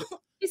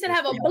 He said,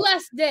 "Have a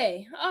blessed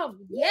day." Oh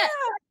yeah.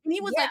 And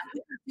he was like, we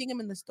were seeing him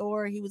in the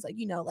store. He was like,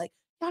 like,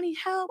 y'all need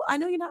help. I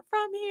know you're not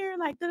from here.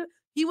 Like,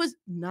 he was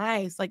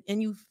nice. Like,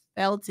 and you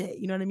felt it.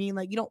 You know what I mean?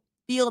 Like, you don't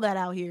feel that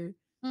out here.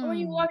 Or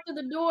you walk through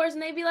the doors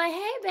and they be like,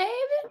 "Hey, baby."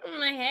 I'm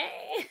like,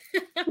 "Hey."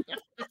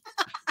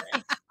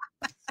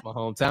 My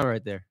hometown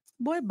right there.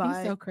 Boy, bye.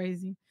 He's so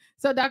crazy.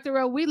 So, Dr.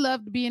 Rowe, we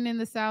loved being in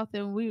the South,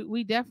 and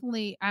we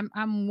definitely.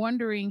 I'm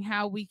wondering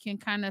how we can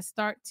kind of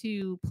start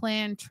to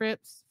plan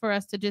trips for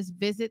us to just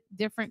visit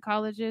different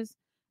colleges.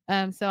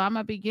 So I'm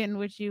gonna be getting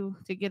with you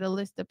to get a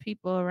list of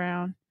people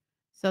around,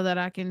 so that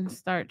I can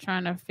start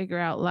trying to figure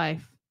out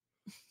life.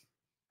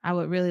 I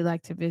would really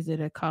like to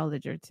visit a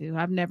college or two.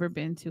 I've never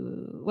been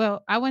to.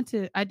 Well,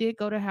 I did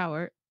go to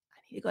Howard. I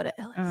need to go to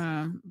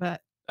LSU.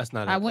 But That's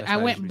not. I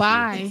went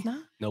by. It's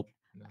not? Nope.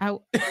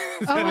 Oh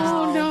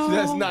no,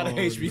 That's not a Oh,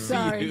 HBCU.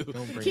 Sorry.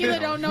 Keela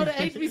don't know the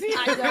HBCU.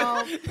 I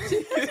don't.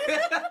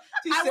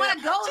 I want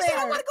to go there.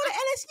 I want to go to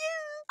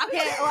LSU.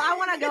 Okay, well, I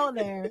want to go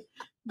there.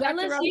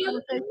 Dr. Rowe,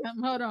 LSU?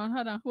 hold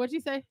on. What'd you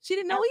say? She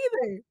didn't know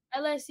either.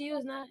 LSU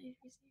is not.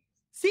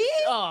 See?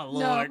 Oh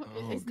Lord. No,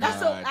 Oh, it's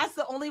That's not. that's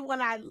the only one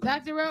I.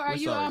 Dr. Rowe, are We're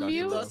you sorry, on Dr.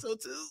 mute? Rowe. So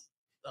too.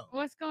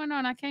 What's going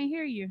on? I can't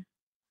hear you.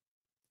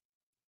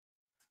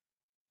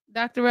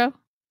 Dr. Rowe?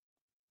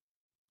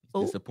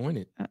 He's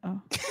disappointed.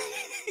 Uh-oh.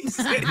 He's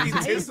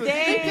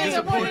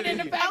disappointed in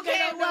the fact Okay,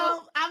 that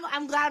well,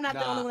 I'm glad I'm not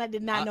the only one that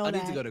did not know I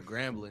that. need to go to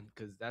Grambling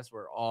because that's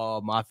where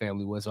all my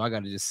family was. So I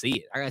got to just see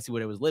it. I got to see where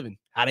they was living,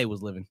 how they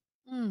was living.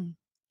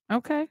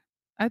 Okay.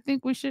 I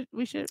think we should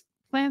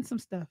plan some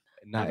stuff.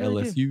 Not I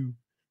really do. LSU.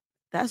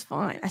 That's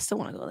fine. I still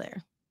want to go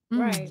there.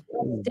 Right.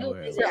 Ooh, Still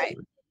boy. visit Right.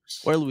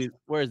 Where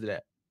is it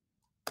at?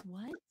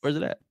 What? Where's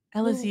it at?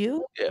 LSU?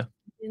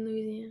 in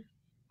Louisiana.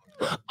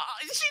 She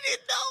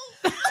didn't know.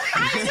 I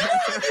knew it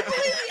was in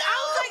Louisiana. I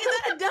was like, is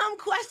that a dumb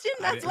question?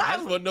 That's I why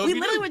just wanna know if we you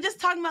literally knew. were just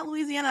talking about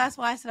Louisiana. That's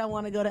why I said I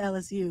want to go to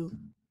LSU.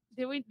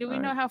 Do we All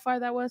know right. how far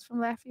that was from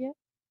Lafayette?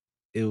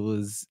 It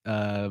was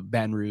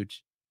Baton Rouge.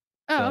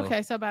 Oh, So-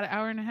 okay. So about an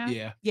hour and a half.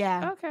 Yeah.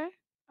 Yeah. Okay.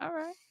 All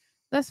right.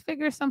 Let's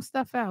figure some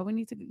stuff out. We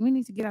need to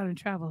get out and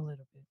travel a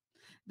little bit.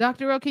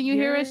 Dr. Rowe, can you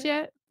hear us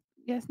yet?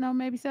 Yes, no,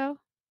 maybe so.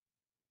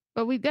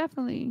 But we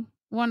definitely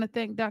want to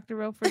thank Dr.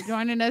 Rowe for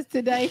joining us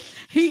today.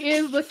 He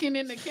is looking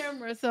in the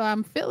camera, so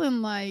I'm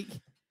feeling like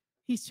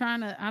he's trying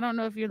to. I don't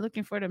know if you're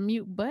looking for the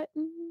mute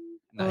button.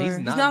 No, he's or-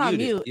 not on muted.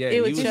 mute. Yeah, It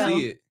you would would show.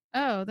 see it.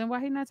 Oh, then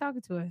why he not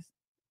talking to us?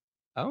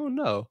 I don't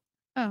know.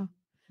 Oh.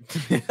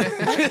 Okay.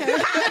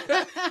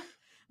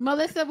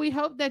 Melissa, we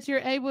hope that you're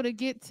able to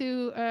get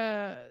to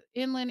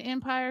Inland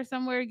Empire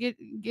somewhere. Get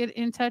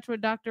in touch with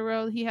Dr.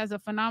 Rowe. He has a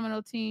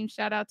phenomenal team.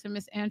 Shout out to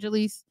Miss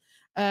Angelise,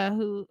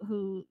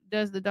 who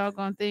does the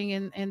doggone thing,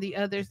 and the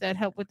others that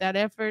help with that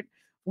effort.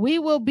 We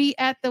will be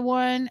at the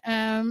one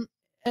at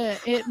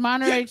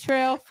Monterey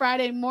Trail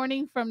Friday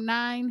morning from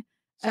 9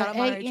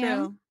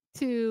 a.m.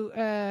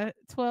 to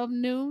 12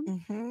 noon.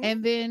 Mm-hmm.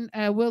 And then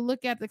we'll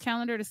look at the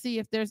calendar to see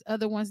if there's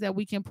other ones that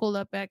we can pull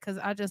up at, because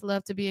I just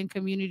love to be in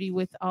community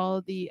with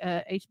all the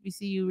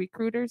HBCU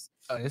recruiters.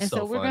 It's and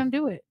so we're going to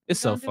do it. It's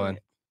so fun.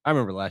 I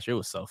remember last year it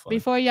was so fun.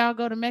 Before y'all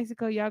go to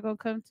Mexico, y'all going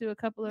to come to a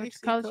couple of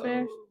college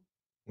fairs?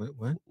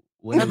 What?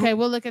 Okay,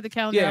 we'll look at the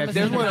calendar. Yeah, if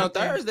there's one on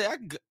Thursday, I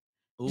can go.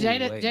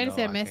 Jada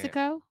said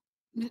Mexico.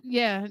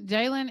 Yeah,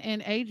 Jalen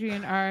and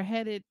Adrian are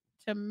headed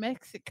to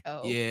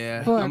Mexico.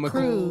 Yeah, for a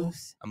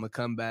cruise. I'm gonna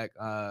come back.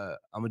 I'm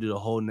gonna do the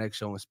whole next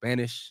show in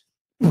Spanish.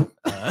 Here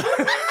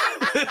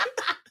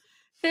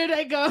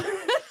they go.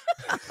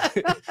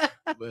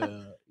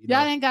 Well,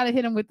 y'all ain't gotta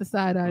hit them with the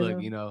side eye.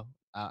 Look,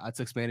 I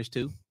took Spanish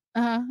too.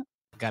 Uh-huh.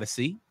 Got a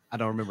C. I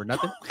don't remember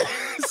nothing.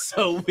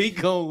 So we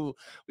go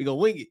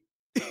wing it.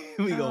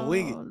 We gonna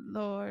wing it.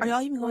 Lord. Are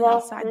y'all even going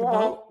outside the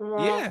boat?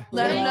 Yeah.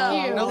 Let them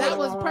know. No, that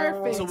was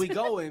perfect. So we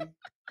going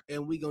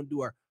and we gonna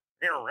do our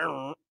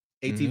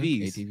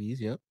ATVs.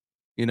 ATVs, yep.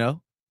 You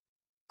know?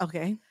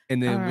 Okay.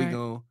 And then All we right.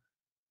 gonna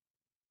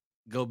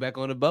go back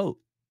on the boat.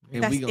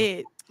 And That's we gonna,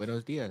 it.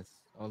 Buenos dias.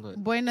 All the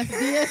Buenos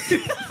dias.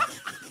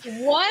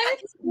 What?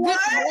 Good morning.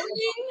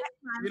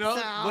 you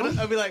know,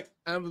 I'll be like,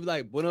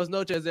 buenos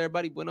noches,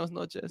 everybody. Buenos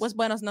noches. What's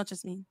buenos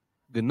noches mean?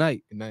 Good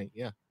night. good night.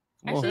 Yeah.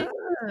 Come on.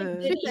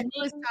 Actually, She said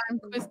quiz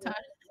time.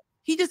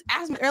 He just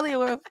asked me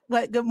earlier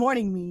what good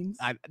morning means.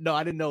 I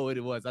didn't know what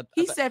it was.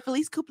 He said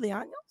Feliz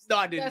cumpleaños. No,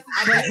 I didn't.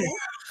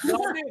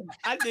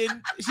 I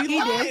didn't. She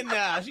lying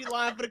now. She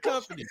lying for the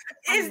company.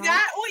 Is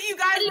that what you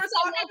guys were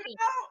talking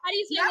How do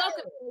you say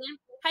welcome?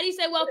 How do you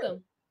say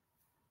welcome?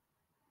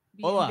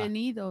 Hola.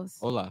 Bienvenidos.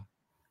 Hola.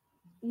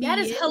 That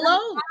is hello.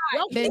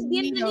 Welcome.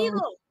 Bienvenido.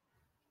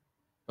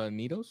 Bienvenido.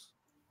 Bonitos?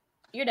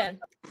 You're done.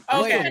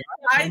 about? Okay.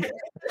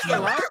 You're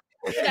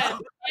done.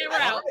 And we're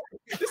out.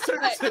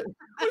 Dr.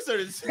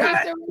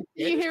 Rowe,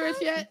 can you hear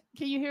us yet?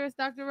 Can you hear us,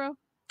 Dr. Rowe?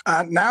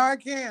 Now I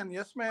can.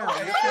 Yes, ma'am.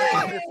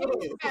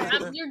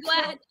 You're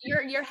glad.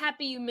 You're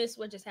happy you missed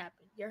what just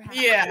happened. You're happy.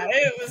 Yeah,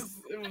 it was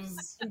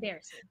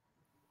Embarrassing.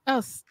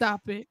 Oh,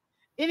 stop it.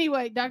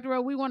 Anyway, Dr.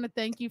 Rowe, we want to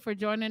thank you for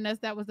joining us.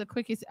 That was the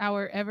quickest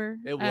hour ever.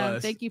 It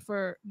was. Thank you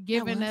for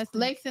giving us,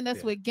 lacing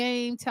us with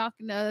game,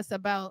 talking to us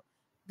about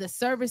the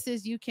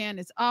services UCAN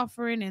is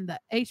offering and the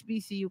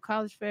HBCU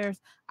college fairs.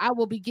 I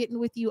will be getting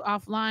with you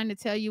offline to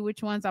tell you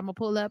which ones I'm going to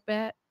pull up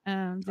at,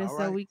 just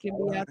so we can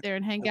be out there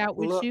and hang out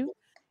with you.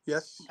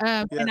 Yes.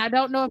 And I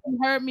don't know if you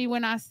heard me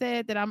when I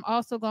said that I'm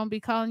also going to be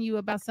calling you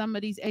about some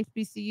of these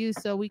HBCUs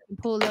so we can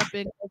pull up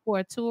and go for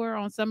a tour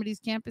on some of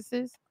these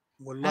campuses.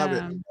 We'll love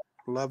it.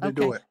 Love to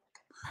do it.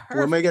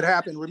 We'll make it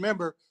happen.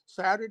 Remember,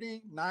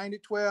 Saturday, 9 to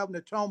 12,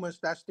 Natomas,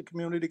 that's the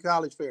community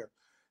college fair.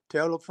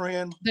 Tell a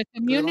friend. The put it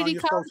community on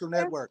your college social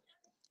fair? network.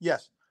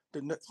 Yes.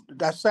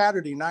 That's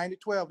Saturday, 9 to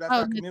 12. That's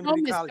our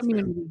community Natomas college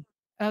community.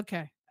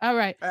 Okay. All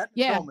right. fair. At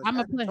Yeah, Natomas, I'm a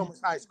at plan. Natomas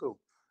High School.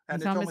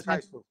 At Natomas Natomas High High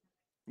School.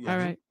 All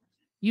right.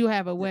 You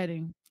have a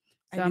wedding.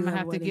 I So do I'm going to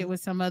have have a to get wedding. with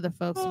some other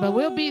folks, but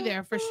we'll be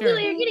there for sure.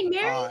 Really, you're getting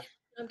married? All right.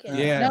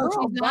 Okay. Yeah. No,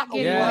 she's not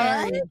getting Yeah.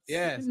 married.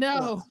 Yes.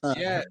 No.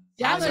 Yeah.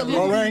 Y'all are just-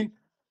 Lorraine,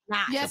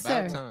 Yes,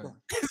 About sir.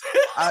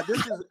 time.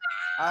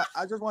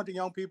 I just want the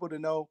young people to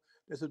know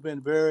this has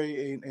been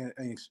very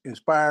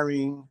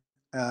inspiring.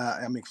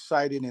 I'm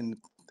excited and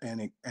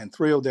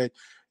thrilled that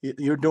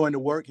you're doing the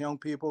work, young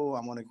people.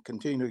 I want to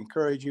continue to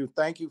encourage you.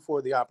 Thank you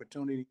for the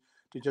opportunity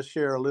to just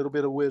share a little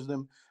bit of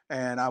wisdom.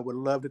 And I would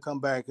love to come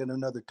back at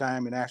another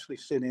time and actually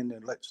sit in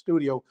the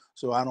studio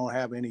so I don't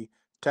have any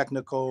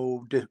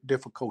technical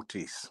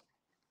difficulties.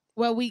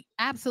 Well, we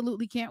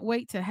absolutely can't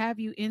wait to have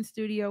you in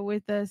studio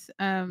with us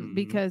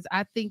because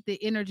I think the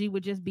energy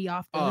would just be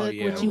off the hook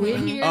with you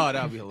in here. Oh,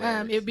 that would be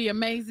hilarious. It'd be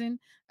amazing.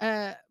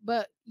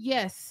 But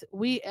yes,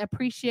 we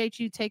appreciate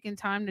you taking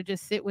time to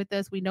just sit with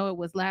us. We know it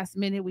was last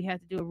minute. We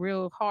had to do a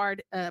real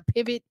hard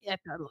pivot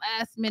at the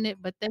last minute,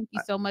 but thank you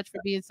so much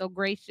for being so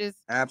gracious.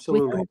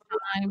 Absolutely. With your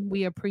time.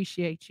 We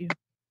appreciate you.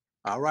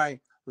 All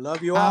right.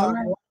 Love you all.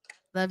 Right.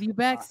 Love you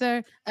back,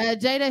 sir.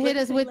 Jada hit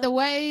us with the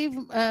wave,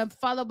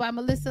 followed by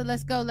Melissa.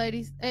 Let's go,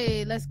 ladies.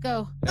 Hey, let's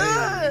go.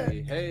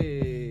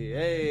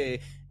 Hey.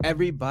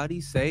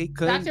 Everybody say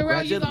Dr. Rowe,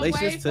 you gonna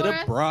congratulations wave to for the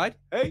us? bride.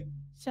 Hey.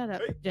 Shut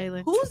up,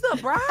 Jalen. Who's the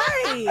bride?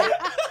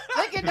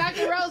 Look at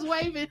Dr. Rose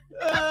waving.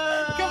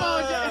 Come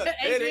on,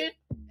 Adrian.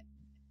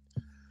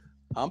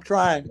 I'm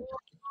trying.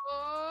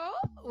 Oh,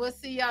 we'll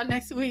see y'all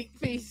next week.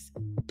 Peace.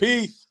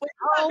 Peace.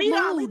 Leave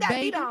that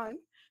baby. beat on.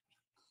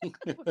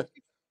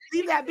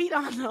 Leave that beat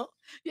on though.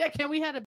 Yeah, can we have a